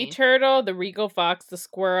beginning. I have the sea turtle, the regal fox, the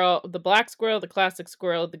squirrel, the black squirrel, the classic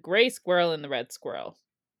squirrel, the gray squirrel, and the red squirrel.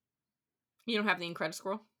 You don't have the incredible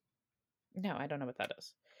squirrel? No, I don't know what that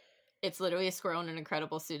is. It's literally a squirrel in an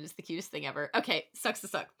incredible suit. It's the cutest thing ever. Okay, sucks to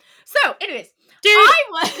suck. So, anyways. Dude,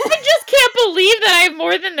 I just can't believe that I have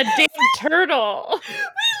more than the damn turtle.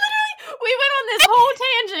 We went on this whole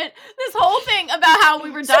tangent, this whole thing about how we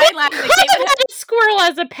were dying laughing. Had a squirrel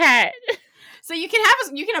as a pet. So you can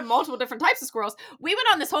have multiple different types of squirrels. We went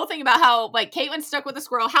on this whole thing about how, like, Caitlin's stuck with a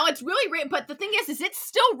squirrel, how it's really random, but the thing is it's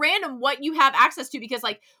still random what you have access to, because,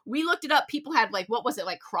 like, we looked it up, people had, like, what was it,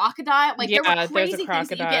 like, crocodile? Like, there were crazy things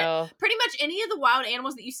that you get. Pretty much any of the wild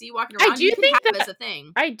animals that you see walking around, you can have as a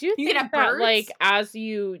thing. I do think that, birds. Like, as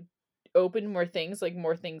you open more things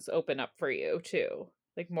open up for you, too.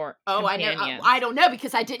 Like, more companions. I know. I don't know,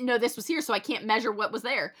 because I didn't know this was here, so I can't measure what was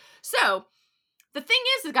there. So... the thing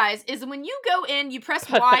is, guys, is when you go in, you press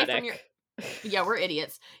Y from your... Yeah, we're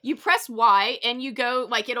idiots. You press Y, and you go,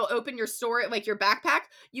 like, it'll open your store, like, your backpack.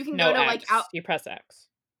 You can go to, like, out... You press X.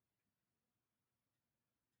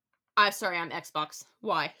 I'm sorry, I'm Xbox.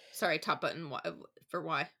 Y. Sorry, top button for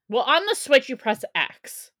Y. Well, on the Switch, you press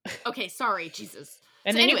X. Okay, sorry, Jesus.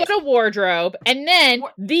 And then you go to wardrobe, and then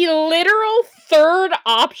the literal third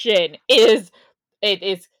option is... It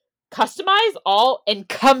is... customize all and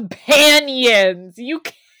companions. You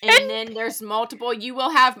can. And then there's multiple. You will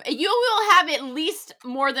have at least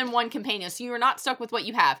more than one companion, so you're not stuck with what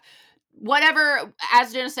you have. Whatever,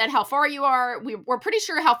 as Jenna said, how far you are, we're pretty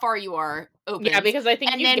sure how far you are open. Yeah, because I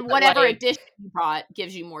think, and then whatever addition you brought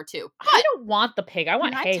gives you more too. But I don't want the pig. I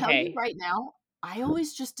want Hey. Can I tell you right now? I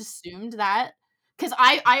always just assumed that, because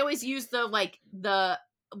I always use the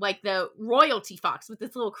royalty fox with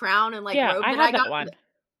this little crown and robe. I have that one.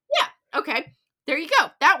 Okay, there you go.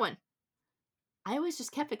 That one. I always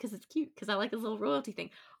just kept it because it's cute, because I like this little royalty thing.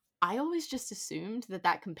 I always just assumed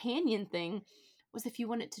that companion thing was if you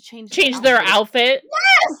wanted to change their outfit.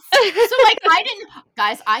 Yes! So, like, I didn't...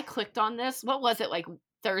 Guys, I clicked on this. What was it, like,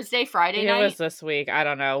 Thursday, Friday night? It was this week. I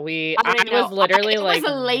don't know. I was literally it was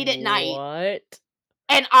late at night. What?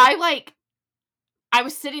 And I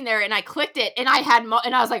was sitting there, and I clicked it, and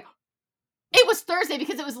and I was like... It was Thursday,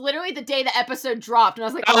 because it was literally the day the episode dropped. And I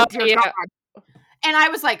was like, oh, dear God. And I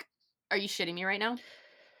was like, are you shitting me right now? And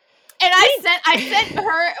I sent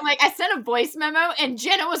her, like, I sent a voice memo, and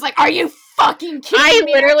Jenna was like, are you fucking kidding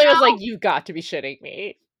me? I literally was like, you've got to be shitting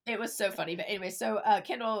me. It was so funny. But anyway, so,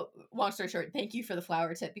 Kendall, long story short, thank you for the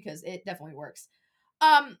flower tip, because it definitely works.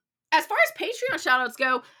 As far as Patreon shoutouts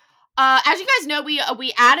go, as you guys know,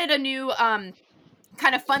 we added a new,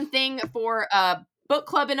 kind of fun thing for, book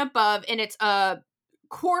club and above, and it's a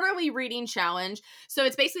quarterly reading challenge. So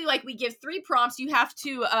it's basically like we give 3 prompts. You have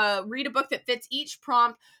to read a book that fits each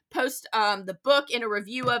prompt, post the book in a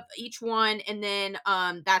review of each one, and then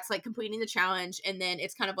that's like completing the challenge. And then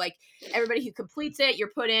it's kind of like everybody who completes it, you're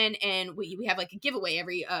put in, and we have like a giveaway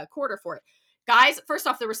every quarter for it. Guys, first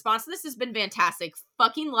off, the response to this has been fantastic.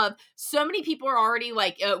 Fucking love. So many people are already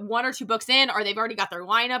like 1 or 2 books in, or they've already got their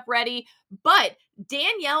lineup ready. But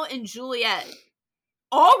Danielle and Juliet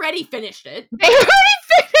already finished it. They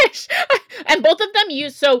already finished! And both of them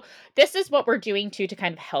so this is what we're doing too, to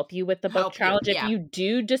kind of help you with the book challenge. If you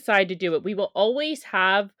do decide to do it, we will always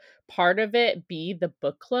have part of it be the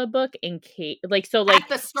book club book in case, so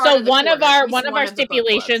one of our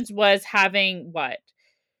stipulations was having what?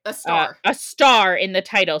 A star in the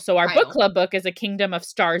title. So our book club book is A Kingdom of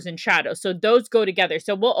Stars and Shadows. So those go together.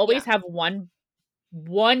 So we'll always have one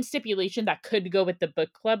stipulation that could go with the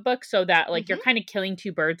book club book, so that you're kind of killing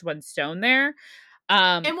 2 birds, 1 stone there.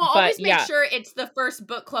 And we'll always make sure it's the first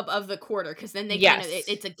book club of the quarter, because then they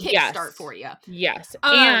it's a kickstart for you. Yes.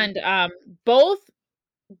 And both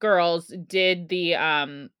girls did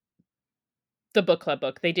the book club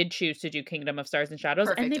book. They did choose to do Kingdom of Stars and Shadows.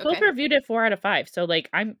 Perfect, and they both reviewed it 4 out of 5. So it's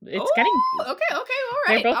getting okay, all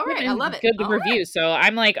right. All right. I love it. Good reviews. So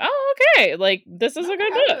I'm like, oh, okay. Like, this is a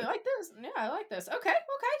good book. I like this. Yeah, I like this. Okay.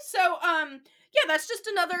 So yeah, that's just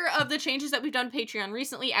another of the changes that we've done to Patreon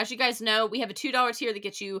recently. As you guys know, we have a $2 tier that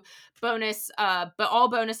gets you bonus but all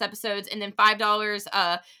bonus episodes, and then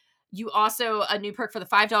 $5 you also, a new perk for the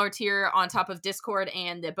 $5 tier on top of Discord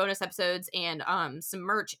and the bonus episodes and some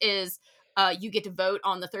merch is you get to vote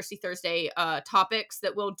on the Thirsty Thursday topics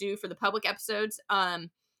that we'll do for the public episodes. And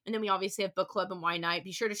then we obviously have book club and wine night.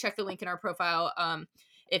 Be sure to check the link in our profile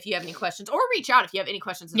if you have any questions, or reach out if you have any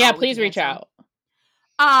questions at all. Yeah, please reach out.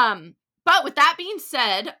 But with that being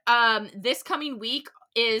said, this coming week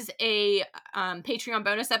is a Patreon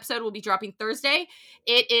bonus episode. We'll be dropping Thursday.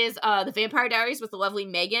 It is the Vampire Diaries with the lovely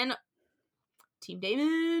Megan, Team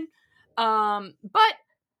Damon. But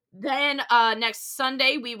then next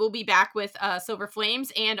Sunday we will be back with Silver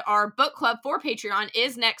Flames, and our book club for Patreon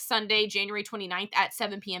is next Sunday, January 29th at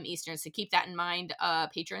 7 p.m. Eastern. So keep that in mind,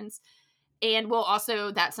 patrons. And we'll also,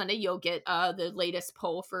 that Sunday, you'll get the latest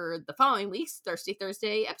poll for the following week's Thirsty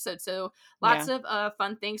Thursday episode. So lots of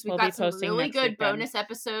fun things. We've got some really good bonus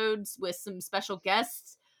episodes with some special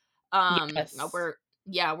guests. Yes.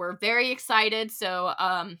 We're very excited. So,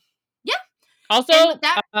 yeah. Also,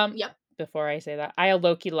 that, before I say that, I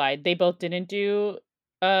low-key lied. They both didn't do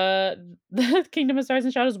the Kingdom of Stars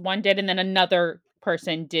and Shadows. One did, and then another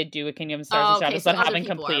person did do a Kingdom of Stars and Shadows, but haven't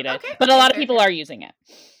completed. But a lot of people are using it.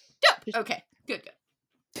 Okay, good.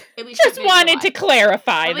 At least just wanted to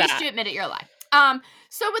clarify that. At least you admitted you're alive.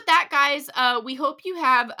 So with that, guys, we hope you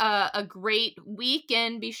have a great week,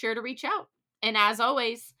 and be sure to reach out. And as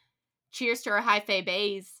always, cheers to our high fae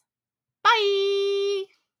bays. Bye!